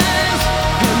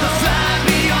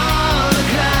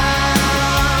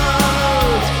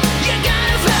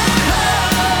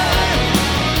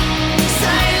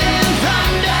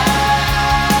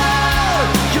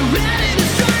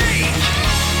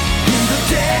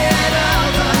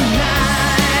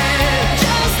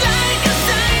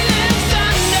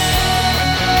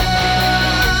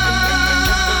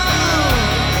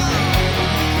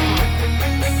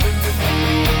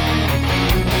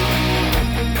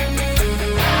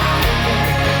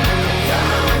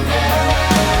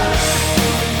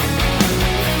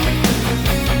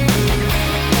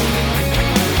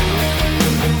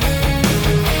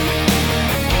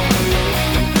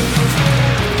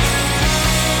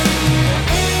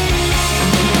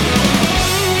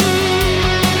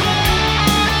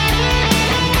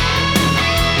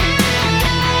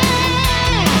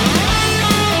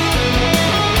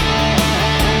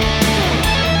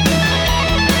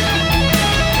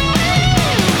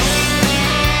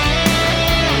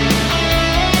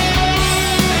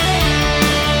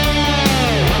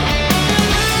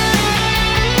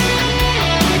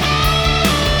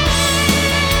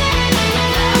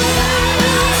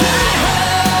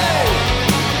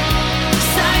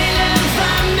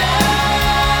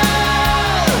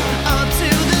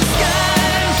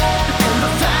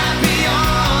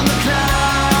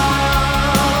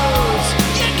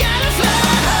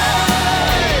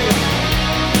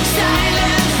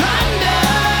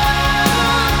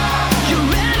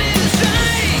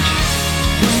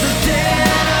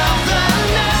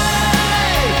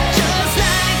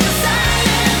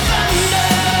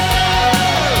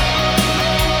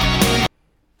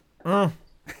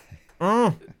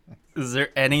 Is there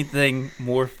anything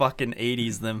more fucking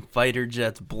 80s than fighter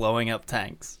jets blowing up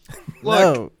tanks? Look,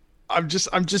 No. I'm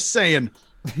just saying,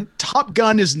 Top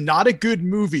Gun is not a good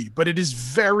movie, but it is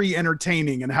very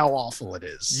entertaining in how awful it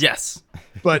is. Yes.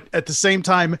 But at the same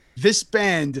time, this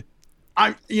band,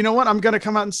 you know what? I'm gonna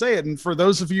come out and say it. And for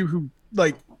those of you who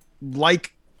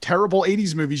like terrible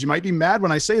 80s movies, you might be mad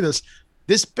when I say this.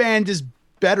 This band is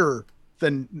better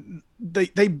than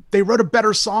they wrote a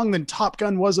better song than Top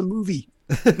Gun was a movie.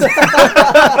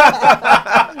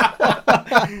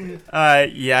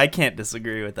 Yeah, I can't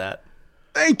disagree with that.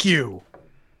 Thank you.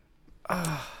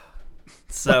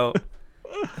 So,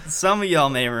 some of y'all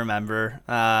may remember,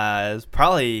 it was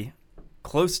probably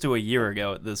close to a year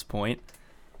ago at this point,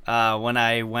 when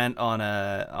I went on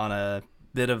a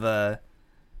bit of a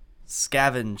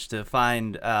scavenge to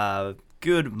find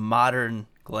good modern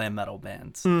glam metal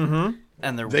bands. Mm-hmm.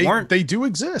 And They do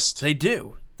exist. They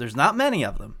do. There's not many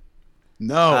of them.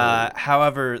 No.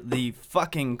 However, the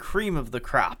fucking cream of the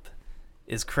crop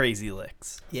is Crazy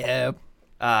Licks. Yeah.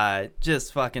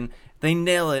 Just fucking, they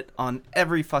nail it on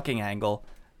every fucking angle.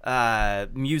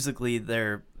 Musically,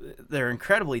 they're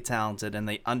incredibly talented, and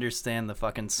they understand the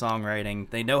fucking songwriting.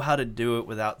 They know how to do it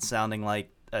without sounding like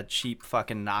a cheap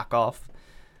fucking knockoff.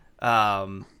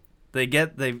 They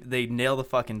nail the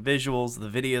fucking visuals. The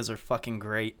videos are fucking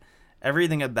great.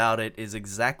 Everything about it is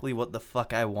exactly what the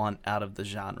fuck I want out of the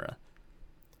genre.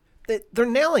 They're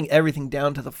nailing everything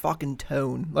down to the fucking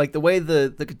tone. Like the way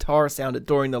the guitar sounded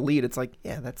during the lead, it's like,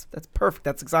 yeah, that's perfect.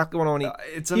 That's exactly what I want to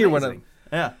It's hear. amazing.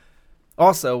 Yeah.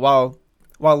 Also, while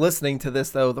listening to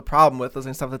this though, the problem with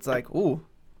listening to stuff that's like, ooh,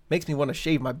 makes me want to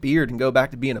shave my beard and go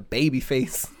back to being a baby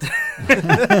face.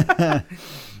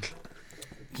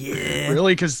 Yeah.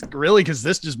 Really, because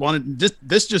this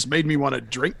just made me want to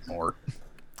drink more.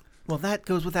 Well, that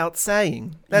goes without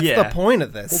saying. That's Yeah. the point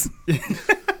of this.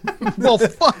 Well,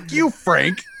 fuck you,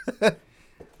 Frank.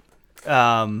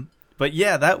 But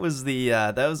yeah, that was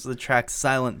the track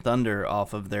 "Silent Thunder"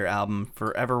 off of their album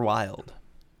 "Forever Wild."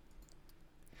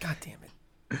 God damn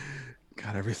it.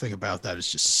 God, everything about that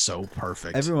is just so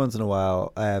perfect. Every once in a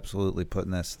while, I absolutely put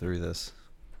Ness through this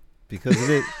because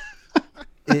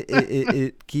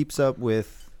it keeps up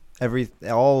with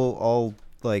all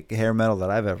like hair metal that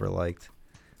I've ever liked.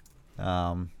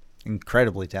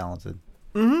 Incredibly talented.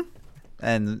 Mm-hmm.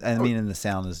 And I mean, and the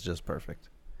sound is just perfect.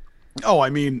 Oh, I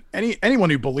mean, anyone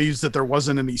who believes that there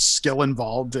wasn't any skill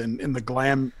involved in the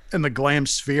glam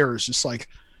sphere is just like,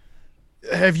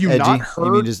 have you Edgy. not You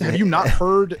heard? mean just- have you not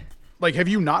heard? Like, have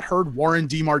you not heard Warren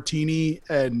DeMartini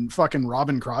and fucking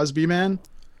Robin Crosby, man?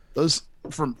 Those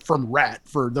from Rat.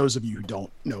 For those of you who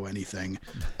don't know anything,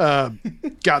 God,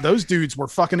 those dudes were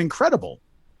fucking incredible.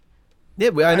 Yeah,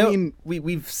 I know. I mean,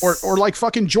 we've or like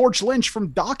fucking George Lynch from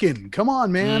Dokken. Come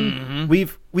on, man. Mm-hmm.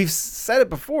 we've said it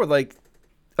before. Like,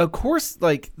 of course,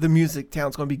 like the music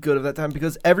town's going to be good at that time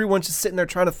because everyone's just sitting there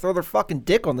trying to throw their fucking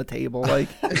dick on the table. Like,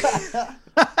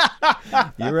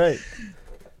 You're right.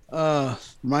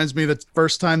 Reminds me of the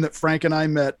first time that Frank and I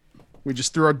met. We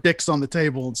just threw our dicks on the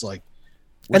table. It's like,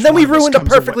 and then we which one of us ruined a comes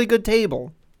away- perfectly good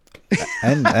table.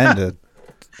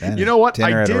 And You know what?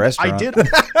 dinner at a restaurant.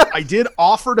 I did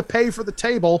offer to pay for the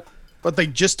table, but they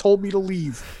just told me to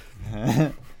leave.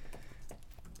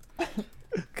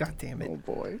 God damn it.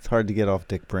 Boy, It's hard to get off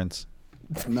dick prints.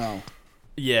 no.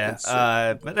 Yeah,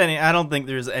 but I don't think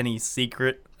there's any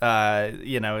secret.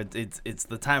 It's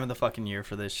the time of the fucking year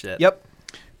for this shit. Yep.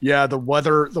 Yeah, the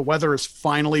weather is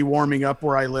finally warming up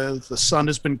where I live. The sun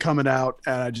has been coming out,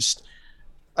 and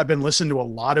I've been listening to a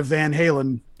lot of Van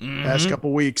Halen past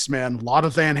couple weeks, man. A lot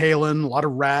of Van Halen, a lot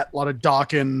of Rat, a lot of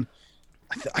Dokken.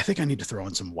 I think I need to throw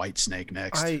in some Whitesnake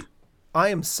next. I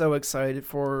am so excited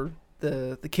for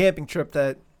the camping trip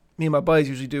that me and my buddies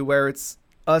usually do, where it's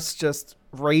us just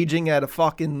raging at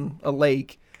a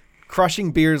lake,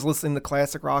 crushing beers, listening to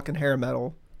classic rock and hair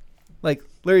metal. Like,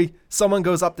 literally, someone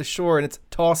goes up the shore and it's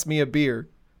toss me a beer.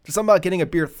 There's something about getting a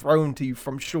beer thrown to you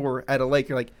from shore at a lake.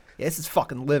 You're like, yeah, this is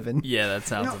fucking living. Yeah, that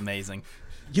sounds amazing.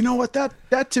 You know what?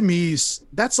 That to me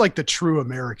that's like the true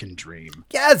American dream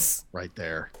Yes. right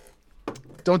there.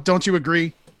 Don't you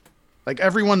agree? Like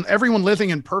everyone living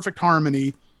in perfect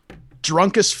harmony,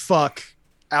 drunk as fuck,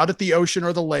 out at the ocean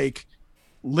or the lake,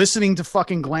 listening to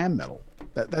fucking glam metal.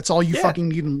 That's all you fucking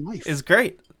need in life. It's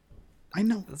great. I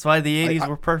know. That's why the 80s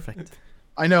were perfect.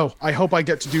 I know. I hope I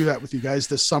get to do that with you guys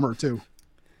this summer too.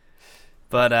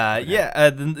 But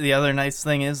the other nice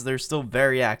thing is they're still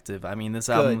very active. I mean, this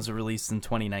album was released in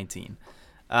 2019.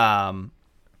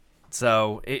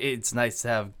 So it's nice to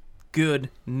have good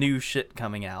new shit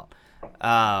coming out.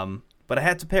 But I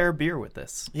had to pair a beer with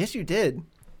this. Yes, you did.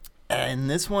 And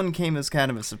this one came as kind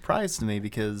of a surprise to me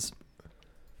because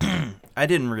I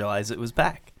didn't realize it was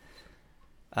back.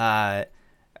 As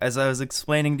I was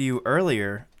explaining to you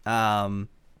earlier,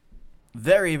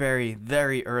 very, very,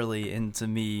 very early into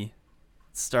me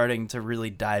starting to really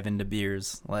dive into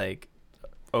beers, like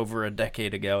over a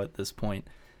decade ago at this point,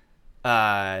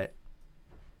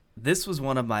 this was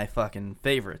one of my fucking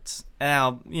favorites.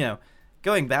 Now,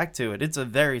 going back to it, it's a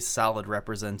very solid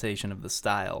representation of the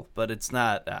style, but it's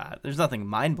not, there's nothing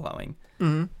mind-blowing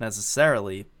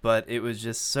necessarily, but it was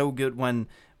just so good when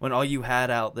all you had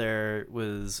out there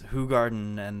was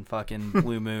Hoegaarden and fucking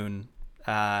Blue Moon.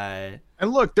 And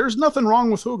look, there's nothing wrong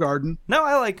with Hoegaarden. No,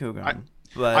 I like Hoegaarden.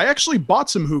 But I actually bought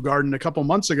some Hoegaarden a couple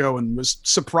months ago and was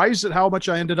surprised at how much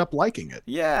I ended up liking it.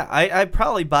 yeah, I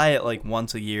probably buy it like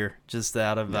once a year, just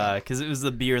out of, because it was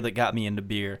the beer that got me into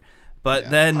beer. But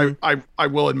then... I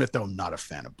will admit, though, I'm not a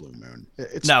fan of Blue Moon.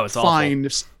 It's awful. fine.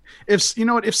 If you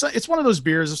know what, if it's one of those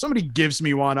beers, if somebody gives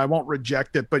me one, I won't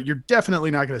reject it, but you're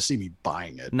definitely not going to see me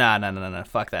buying it. No,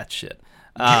 fuck that shit.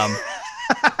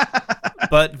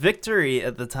 But Victory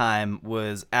at the time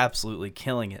was absolutely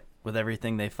killing it with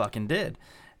everything they fucking did.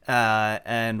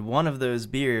 And one of those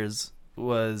beers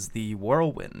was the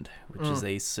Whirlwind, which is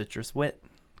a citrus wit,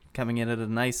 coming in at a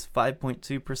nice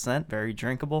 5.2%, very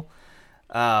drinkable.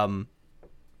 And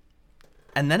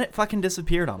then it fucking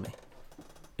disappeared on me.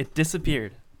 It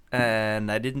disappeared,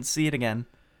 and I didn't see it again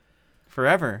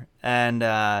forever. And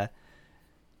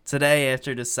today,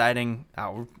 after deciding,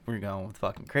 we're going with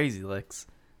fucking Crazy Licks,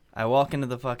 I walk into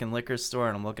the fucking liquor store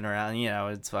and I'm looking around.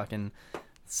 It's fucking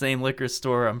same liquor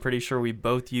store. I'm pretty sure we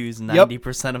both use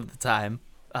 90% of the time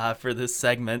for this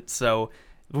segment. So,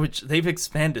 which they've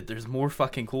expanded. There's more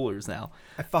fucking coolers now.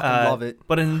 I fucking love it.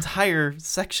 But an entire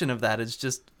section of that is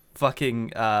just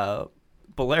fucking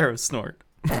Bolero Snort.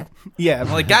 Yeah.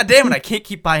 I'm like, God damn it, I can't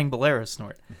keep buying Bolero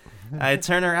Snort. I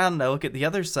turn around and I look at the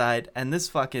other side, and this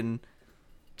fucking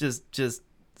just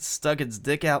stuck its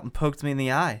dick out and poked me in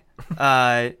the eye.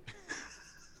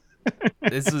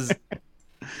 This was,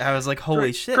 I was like,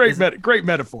 holy shit. Great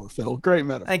metaphor, Phil. Great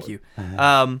metaphor. Thank you.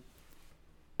 And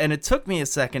it took me a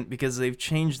second because they've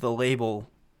changed the label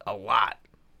a lot.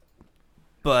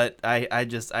 But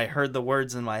I heard the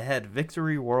words in my head,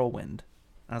 Victory Whirlwind.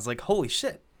 I was like, holy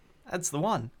shit, that's the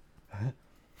one.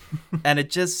 And it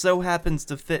just so happens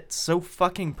to fit so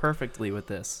fucking perfectly with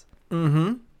this.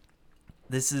 Mm-hmm.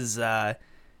 This is the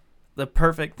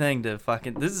perfect thing to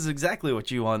fucking... This is exactly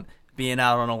what you want, being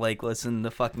out on a lake listening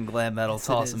to fucking glam metal,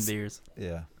 tossing beers.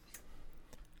 Yeah.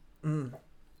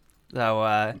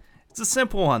 So, it's a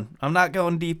simple one. I'm not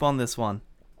going deep on this one.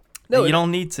 No, you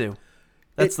don't need to.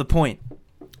 That's the point.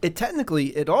 It technically,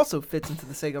 it also fits into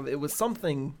the sake of it was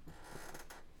something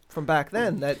from back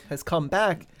then that has come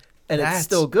back, and it's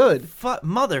still good.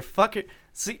 Motherfucker.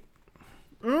 See,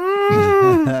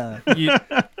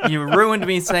 you ruined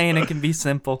me saying it can be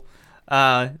simple.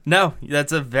 No,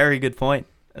 that's a very good point.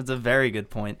 That's a very good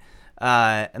point.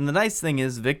 And the nice thing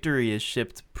is Victory is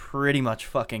shipped pretty much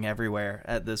fucking everywhere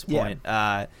at this point.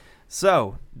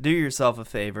 So do yourself a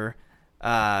favor.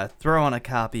 Throw on a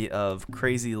copy of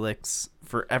Crazy Licks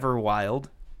Forever Wild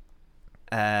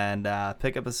and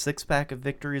pick up a 6-pack of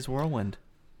Victory's Whirlwind.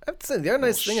 I have to say, the other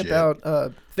nice thing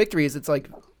about Victory is it's like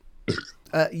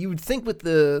you would think with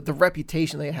the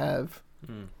reputation they have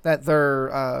that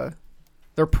their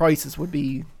prices would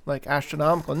be like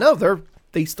astronomical. No,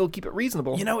 they still keep it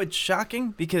reasonable. It's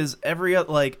shocking because every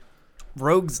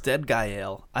Rogue's Dead Guy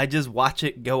Ale, I just watch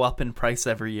it go up in price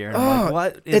every year. And I'm like,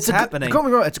 what is happening? Don't get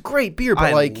me wrong, it's a great beer,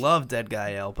 but I love Dead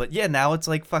Guy Ale, but yeah, now it's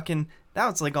like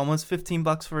almost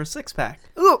 $15 for a 6-pack.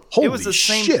 Holy it was the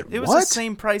same, shit! It was what? the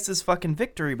same price as fucking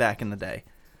Victory back in the day.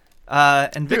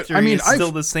 And Victory is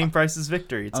still the same price as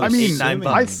Victory. It's like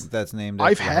 $8-9. That's named.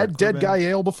 I've after the had hardcore Dead band? Guy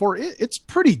Ale before. It's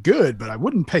pretty good, but I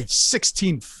wouldn't pay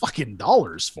 $16 fucking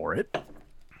for it.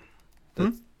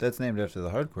 That's named after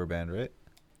the hardcore band, right?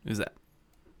 Who's that?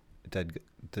 The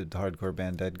hardcore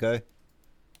band Dead Guy.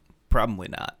 Probably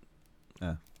not.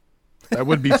 That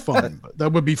would be fun.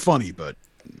 That would be funny, but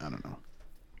I don't know.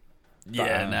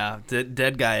 Yeah, no.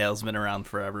 Dead Guy Ale's been around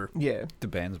forever. Yeah. The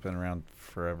band's been around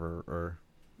forever, or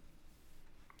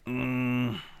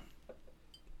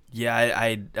Yeah,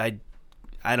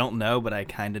 I don't know, but I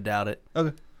kind of doubt it.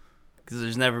 okay. Because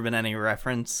there's never been any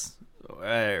reference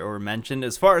or mentioned,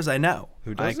 as far as I know.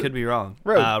 Who does I it? could be wrong.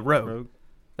 Rogue. Rogue.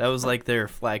 That was like their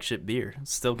flagship beer.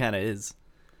 Still kind of is.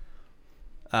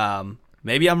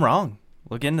 Maybe I'm wrong.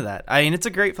 Look into that. I mean, it's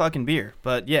a great fucking beer,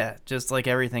 but yeah, just like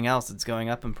everything else, it's going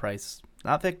up in price.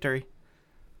 Not Victory.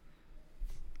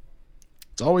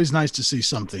 It's always nice to see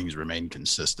some things remain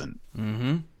consistent.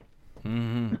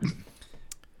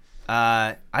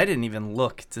 I didn't even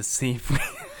look to see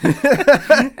if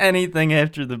Anything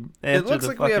after the It looks the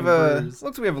like we fucking have bruise.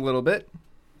 looks like we have a little bit.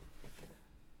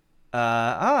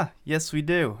 Yes, we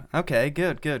do. Okay,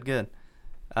 good.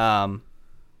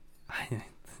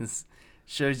 This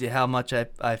shows you how much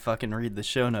I fucking read the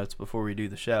show notes before we do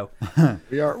the show.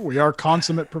 We are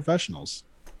consummate professionals.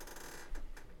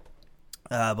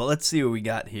 But let's see what we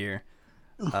got here.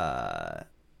 I'm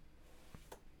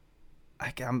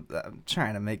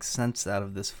trying to make sense out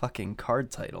of this fucking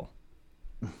card title.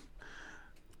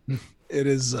 It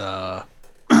is well,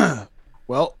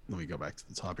 let me go back to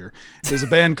the top here. There's a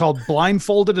band called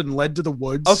Blindfolded and Led to the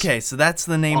Woods. Okay, so that's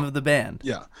the name of the band.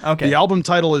 Yeah. Okay. The album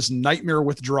title is Nightmare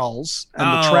Withdrawals, and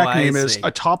the Oh, track I name is see.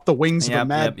 Atop the Wings of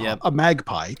Yep. a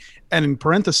Magpie, and in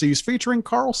parentheses featuring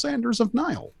Carl Sanders of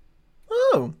Nile.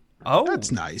 Oh, Oh, That's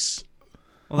nice.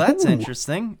 well, that's Ooh.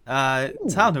 interesting.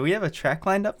 Tom, do we have a track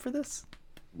lined up for this?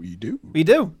 We do. we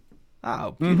do.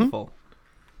 Oh, beautiful.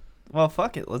 Well,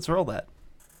 fuck it. Let's roll that.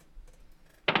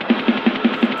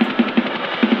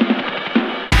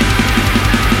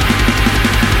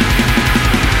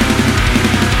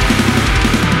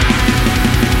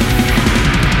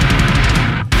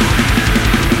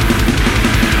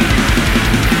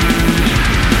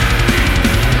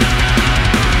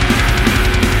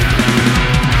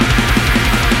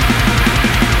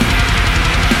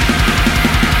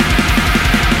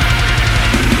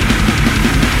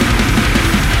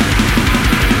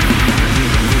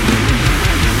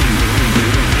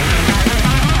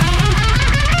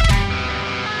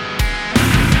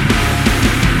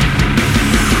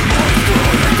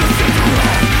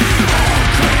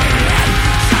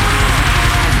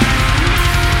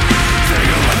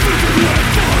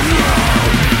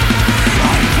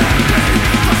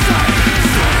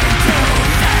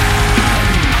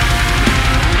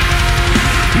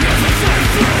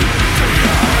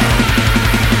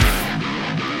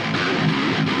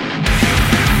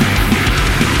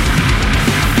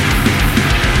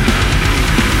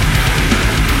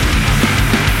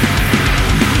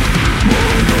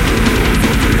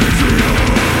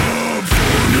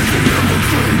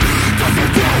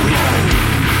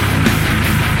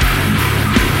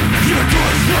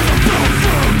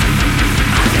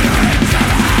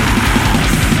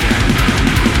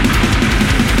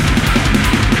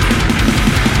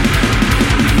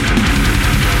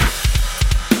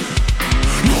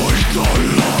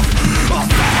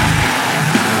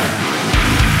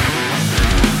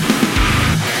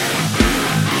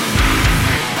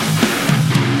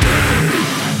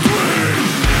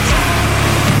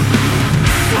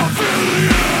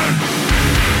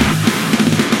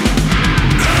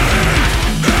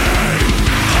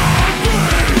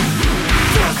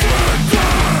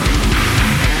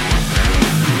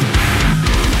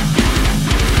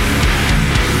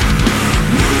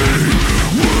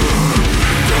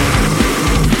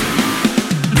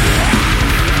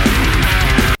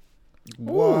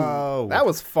 Whoa. That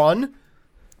was fun.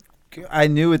 I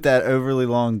knew with that overly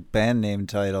long band name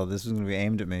title, this was going to be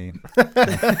aimed at me.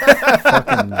 I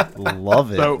fucking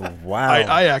love it. So, wow.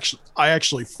 I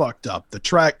actually fucked up. The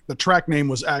track name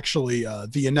was actually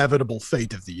The Inevitable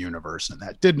Fate of the Universe, and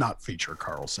that did not feature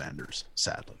Carl Sanders,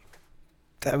 sadly.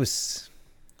 That was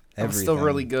That was everything. still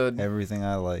really good. Everything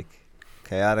I like.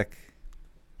 Chaotic.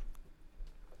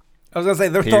 I was gonna say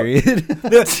there's Period.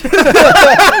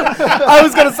 I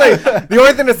was gonna say the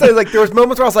only thing to say is like there was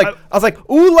moments where I was like,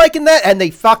 ooh, liking that, and they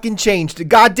fucking changed it.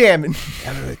 God damn it.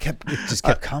 It just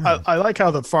kept coming. I like how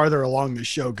the farther along the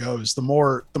show goes, the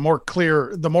more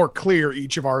clear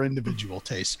each of our individual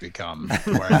tastes become.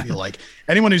 Where I feel like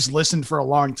anyone who's listened for a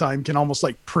long time can almost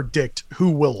like predict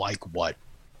who will like what.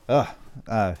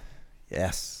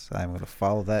 Yes, I'm going to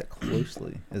follow that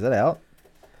closely. Is that out?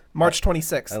 March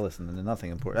 26th. I listened to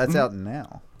Nothing Important. That's out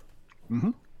now.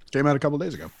 Came out a couple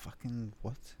days ago. Fucking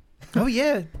what? Oh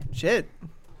yeah, shit.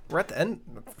 We're at the end,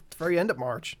 the very end of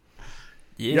March.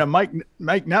 Yeah, Mike.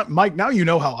 Now you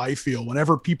know how I feel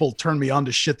whenever people turn me on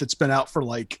to shit that's been out for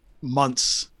like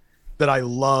months that I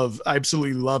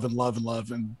absolutely love,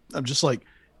 and I'm just like,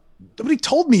 nobody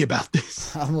told me about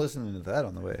this. I'm listening to that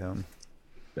on the way home.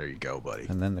 There you go, buddy.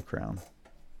 And then The Crown.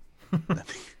 I'm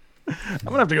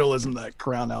gonna have to go listen to that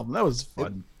Crown album. That was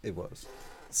fun. It was.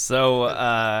 So,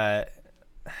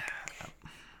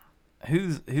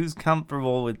 who's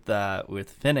comfortable with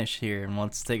finish here and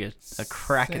wants to take a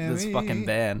crack at this Sammy. fucking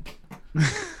band?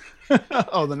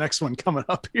 Oh, the next one coming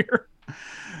up here.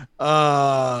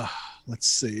 Let's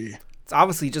see. It's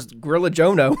obviously just Gorilla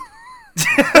Jono.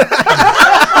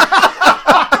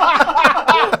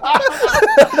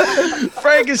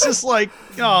 Frank is just like,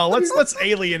 oh, let's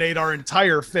alienate our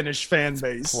entire Finnish fan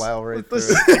base. Plow right Let's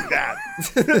through just take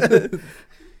that.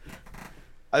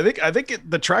 I think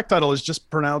the track title is just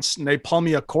pronounced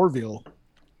Napalmia Corville.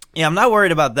 Yeah, I'm not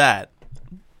worried about that.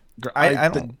 I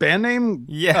The don't. band name,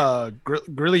 Yeah.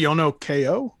 Grilliono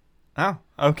KO. Oh,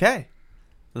 okay.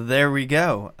 There we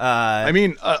go. I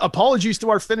mean, apologies to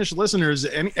our Finnish listeners.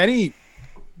 Any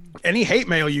hate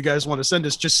mail you guys want to send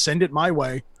us, just send it my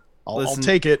way. I'll Listen,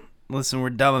 take it. Listen, we're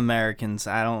dumb Americans.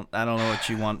 I don't know what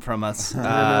you want from us.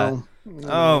 know.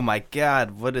 Oh my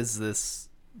God, what is this?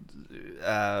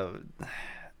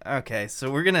 Okay,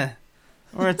 so we're gonna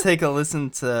take a listen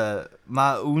to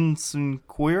Ma Un Sun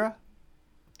Quira.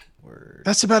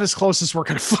 That's about as close as we're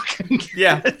gonna fucking get.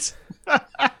 Yeah.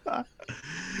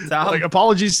 Tom? Like,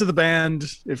 apologies to the band.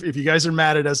 If you guys are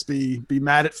mad at us, be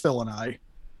mad at Phil and I.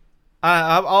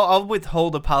 I'll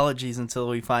withhold apologies until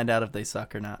we find out if they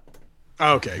suck or not.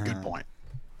 Okay, good point.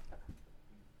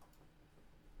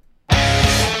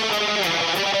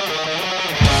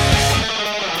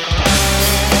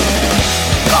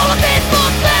 Koulutit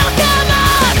mut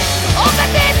pelkäämään,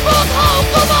 opetit mut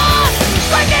haukkumaan.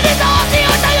 Kaikki niitä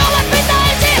asioita, joille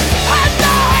pitäisi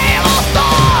häntää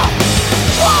heiluttaa.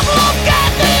 Huomlum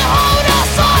kääntyy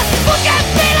haudassaan, kun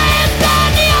keppi lentää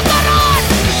niekaraan.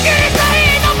 Kiitä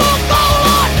hiina mun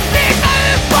kouluun, niitä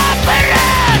yppää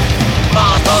perään.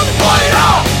 Mä oon sun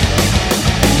koira!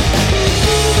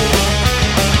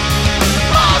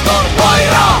 Mä oon sun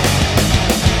koira!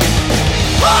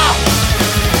 Ah!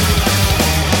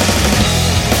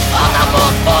 Ota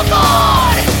mut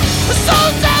mukaan!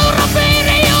 Sun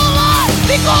seurapiiri jollain!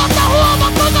 Niin kohta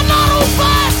huomaat kuinka narun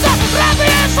päässä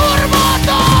räpien surmaa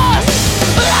taas!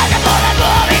 Lähde mulle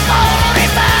muovikauluri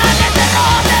päälle, se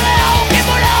rootelee auki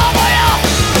mun aamoja!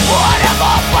 Vuoden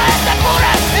vappa, ette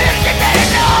pure irti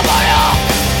teille aamoja!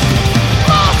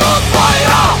 Mä oon sun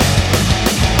koira!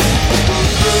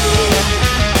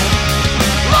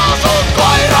 Mä oon sun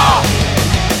koira!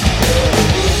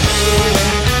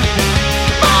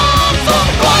 Mä oon sun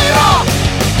koira!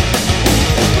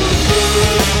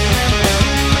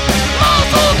 Mä oon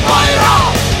sun koira!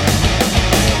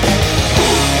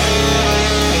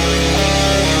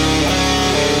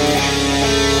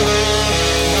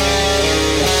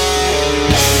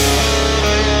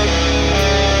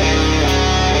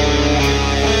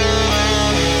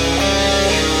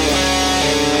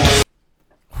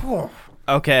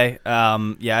 Okay.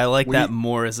 Yeah, I like that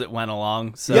more as it went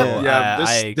along. So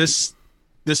Yeah, this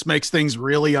makes things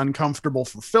really uncomfortable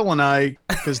for Phil and I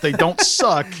because they don't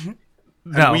suck.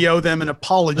 no, And we owe them an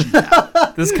apology now.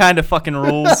 this kind of fucking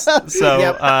rules. So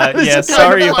Yep. yeah, This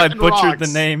sorry kinda if I fucking butchered the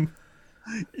rocks. name.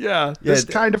 Yeah, this it-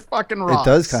 kind of fucking rocks. It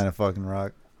does kind of fucking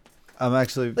rock. I'm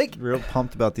actually Like- real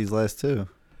pumped about these last two.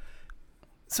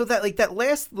 So that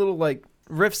last little like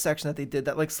riff section that they did,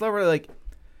 that like slower, like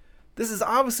this is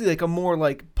obviously like a more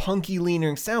like punky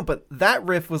leaning sound, but that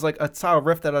riff was like a style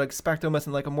riff that I'd expect almost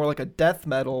in like a more like a death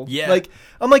metal. Yeah. Like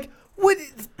I'm like, what?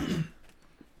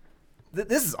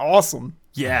 This is awesome.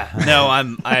 Yeah, no,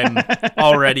 I'm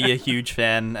already a huge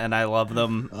fan, and I love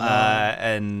them,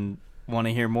 and want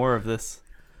to hear more of this.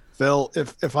 Phil,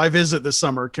 if I visit this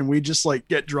summer, can we just like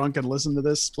get drunk and listen to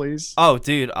this, please? Oh,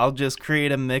 dude, I'll just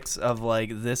create a mix of like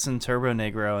this and Turbo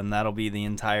Negro, and that'll be the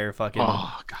entire fucking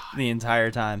Oh god. the entire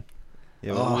time.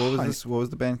 Yeah, what was this? What was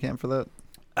the band camp for that?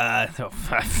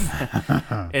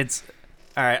 It's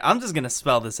all right. I'm just gonna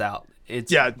spell this out.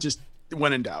 It's Yeah, just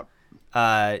when in doubt.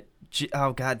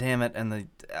 oh god damn it, and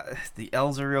the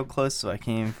L's are real close, so I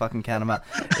can't even fucking count them out.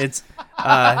 It's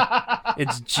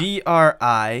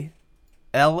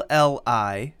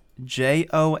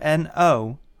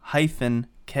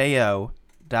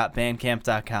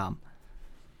GRILLIJONO-KO.bandcamp.com.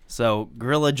 So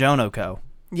Gorilla Jonoko.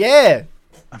 Yeah.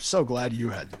 I'm so glad you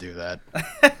had to do that.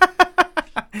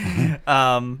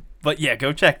 But yeah,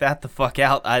 go check that the fuck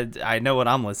out. I know what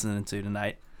I'm listening to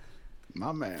tonight.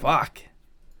 My man. Fuck.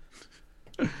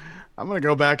 I'm gonna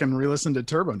go back and re-listen to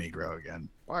Turbo Negro again.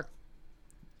 Fuck.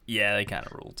 Yeah, they kind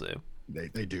of rule too.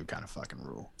 They do kind of fucking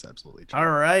rule. It's absolutely true. All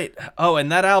right. Oh,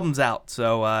 and that album's out,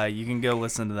 so you can go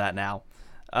listen to that now.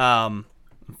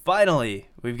 Finally,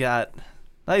 we've got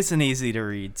nice and easy to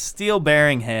read Steel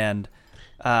Bearing Hand,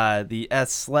 the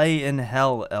S Slay in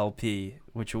Hell LP,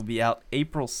 which will be out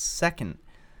April 2nd.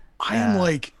 I am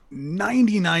like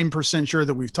 99% sure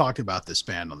that we've talked about this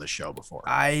band on the show before.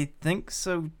 I think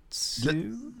so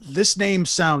too. This name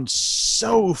sounds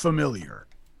so familiar.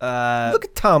 Look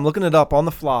at Tom looking it up on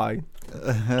the fly.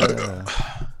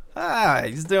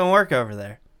 He's doing work over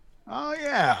there. Oh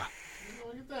yeah.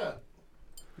 Look at that.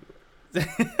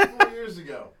 4 years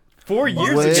ago. 4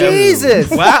 years Wait. ago. Jesus.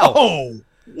 Wow. Oh,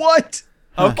 what?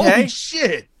 Okay. Holy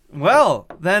shit. Well,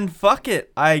 then fuck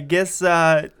it. I guess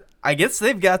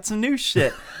they've got some new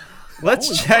shit.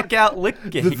 Let's check out the,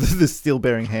 Lickgate. the steel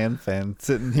bearing hand fan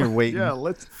sitting here waiting. Yeah,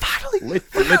 let's Finally.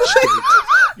 Lichgate.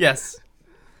 Yes.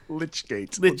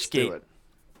 Lichgate. Let's Lichgate. do it.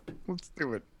 Let's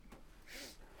do it.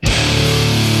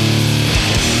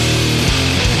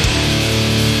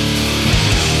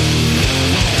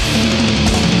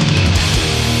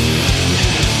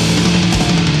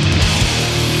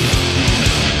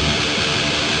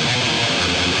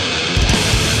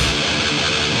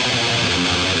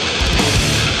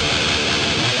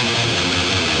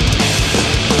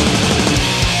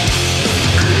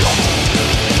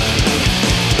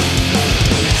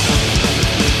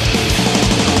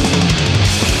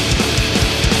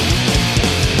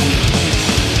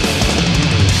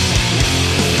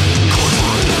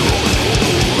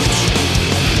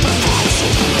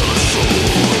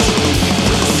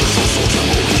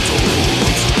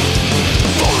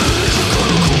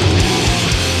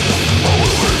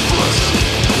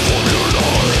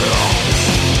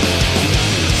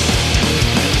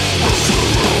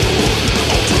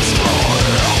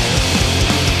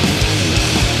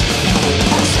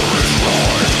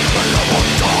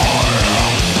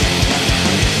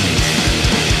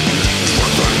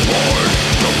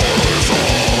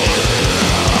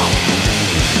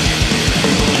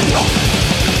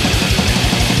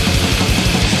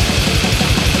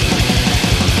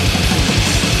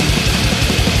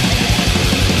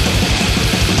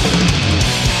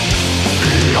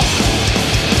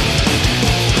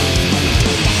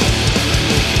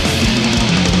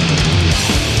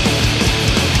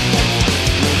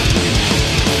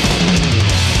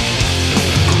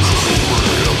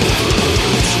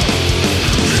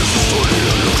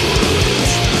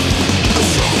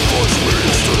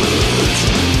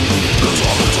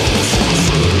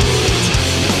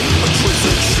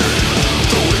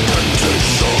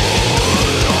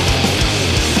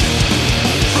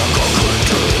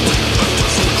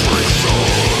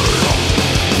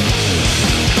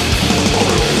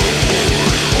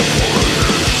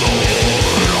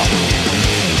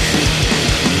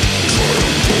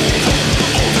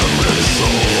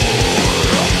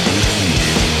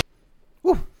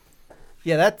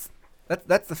 Yeah, that's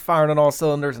the firing on all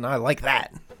cylinders, and I like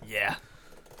that. Yeah.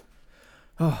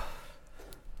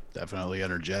 Definitely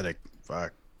energetic.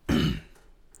 Fuck.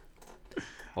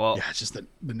 Well, Yeah, it's just that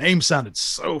the name sounded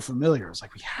so familiar. It's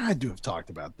like we had to have talked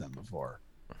about them before.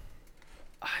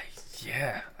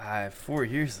 4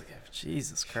 years ago.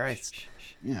 Jesus Christ.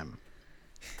 Yeah.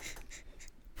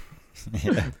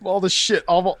 Of all the shit,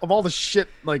 of all the shit,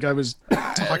 like I was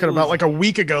talking about like a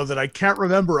week ago that I can't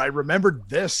remember. I remembered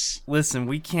this. Listen,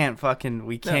 we can't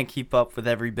keep up with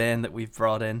every band that we've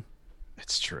brought in.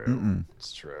 It's true.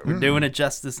 It's true. We're doing it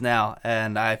justice now,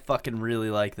 and I fucking really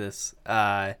like this.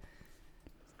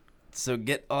 So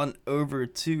get on over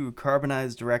to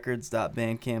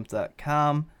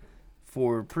carbonizedrecords.bandcamp.com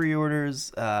for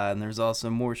pre-orders, and there's also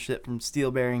more shit from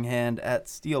Steel Bearing Hand at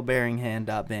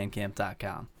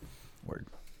steelbearinghand.bandcamp.com. Word.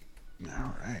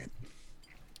 All right.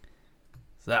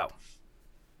 So,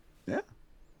 Yeah.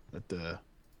 That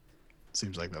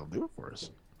seems like that'll do it for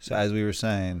us. So as we were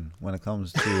saying, when it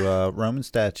comes to Roman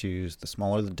statues, the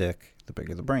smaller the dick, the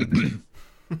bigger the brain.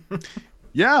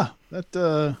 Yeah,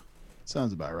 that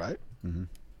sounds about right.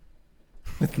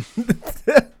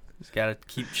 just gotta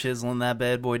keep chiseling that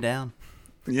bad boy down.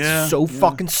 Yeah. So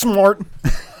fucking smart.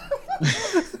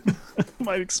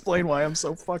 Might explain why I'm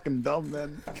so fucking dumb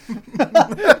then.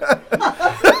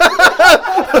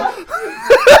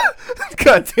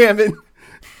 God damn it.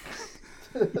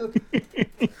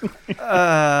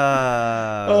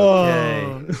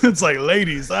 Okay. It's like,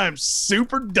 ladies, I'm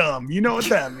super dumb. You know what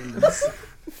that means.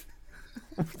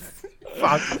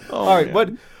 Fuck. All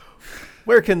right,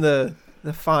 where can the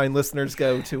fine listeners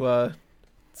go to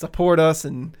support us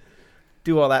and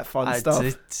do all that fun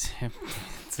stuff?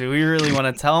 Do we really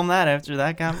want to tell them that after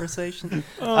that conversation?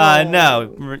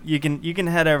 No, you can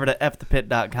head over to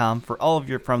fthepit.com for all of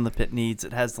your From the Pit needs.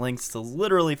 It has links to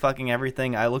literally fucking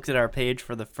everything. I looked at our page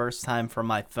for the first time from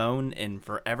my phone in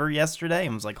forever yesterday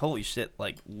and was like, holy shit,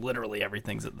 like literally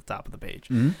everything's at the top of the page.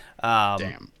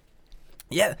 Damn.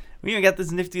 Yeah, we even got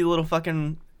this nifty little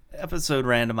fucking episode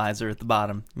randomizer at the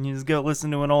bottom. You just go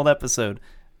listen to an old episode.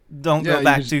 Don't Yeah, go you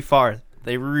back just- too far.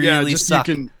 They really just suck.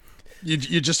 You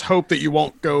just hope that you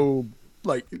won't go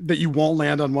that you won't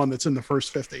land on one that's in the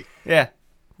first 50. Yeah,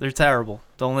 they're terrible.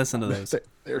 Don't listen to those.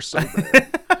 They're so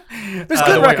bad. There's By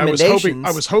good the way, recommendations.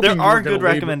 I was hoping There you are were gonna good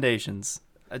lead- recommendations.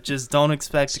 Just don't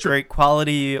expect true. great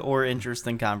quality or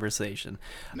interesting conversation.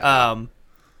 That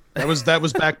was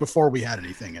back before we had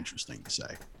anything interesting to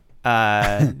say.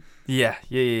 Yeah.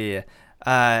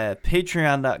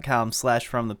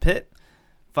 Patreon.com/fromthepit,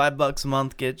 $5 a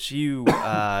month gets you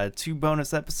 2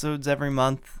 bonus episodes every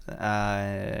month.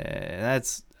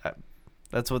 That's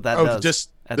what that does.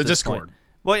 Just at the this Discord. point.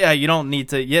 Well, yeah, you don't need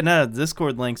to. Yeah, no, the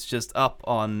Discord link's just up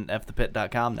on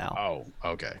fthepit.com now. Oh,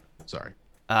 okay. Sorry.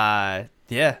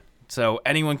 Yeah. So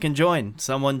anyone can join.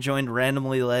 Someone joined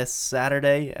randomly last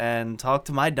Saturday and talked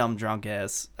to my dumb drunk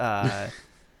ass.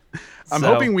 I'm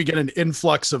hoping we get an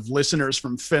influx of listeners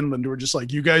from Finland who are just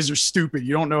like, you guys are stupid.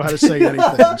 You don't know how to say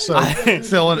anything. So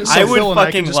Phil and I would Phil and I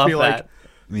fucking can just love be like, that.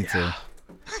 Me too.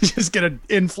 just get an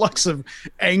influx of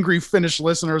angry Finnish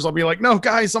listeners. I'll be like, no,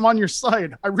 guys, I'm on your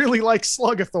side. I really like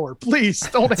Slugathor. Please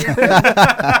don't hate me.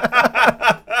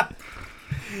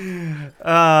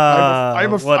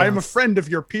 I'm a friend of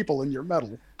your people and your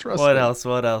metal. Trust What me.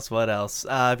 else?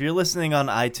 If you're listening on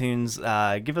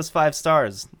iTunes, give us 5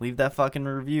 stars. Leave that fucking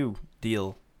review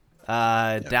deal.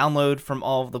 Download from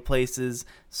all of the places.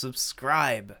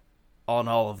 Subscribe on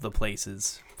all of the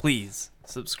places. Please.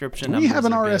 Subscription Do we numbers have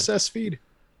an are good. RSS feed?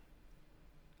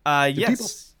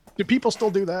 Yes. Do people still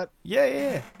do that?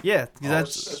 Yeah.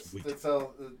 That's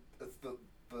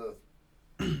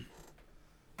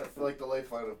It's like the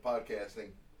lifeline of podcasting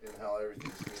and how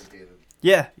everything's communicated.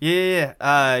 Yeah.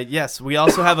 Yes, we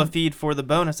also have a feed for the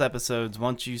bonus episodes.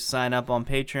 Once you sign up on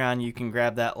Patreon, you can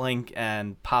grab that link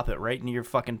and pop it right into your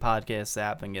fucking podcast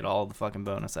app and get all the fucking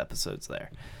bonus episodes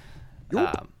there.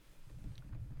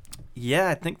 Yeah,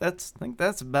 I think that's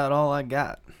about all I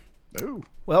got. Ooh.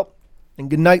 Well, and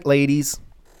good night, ladies.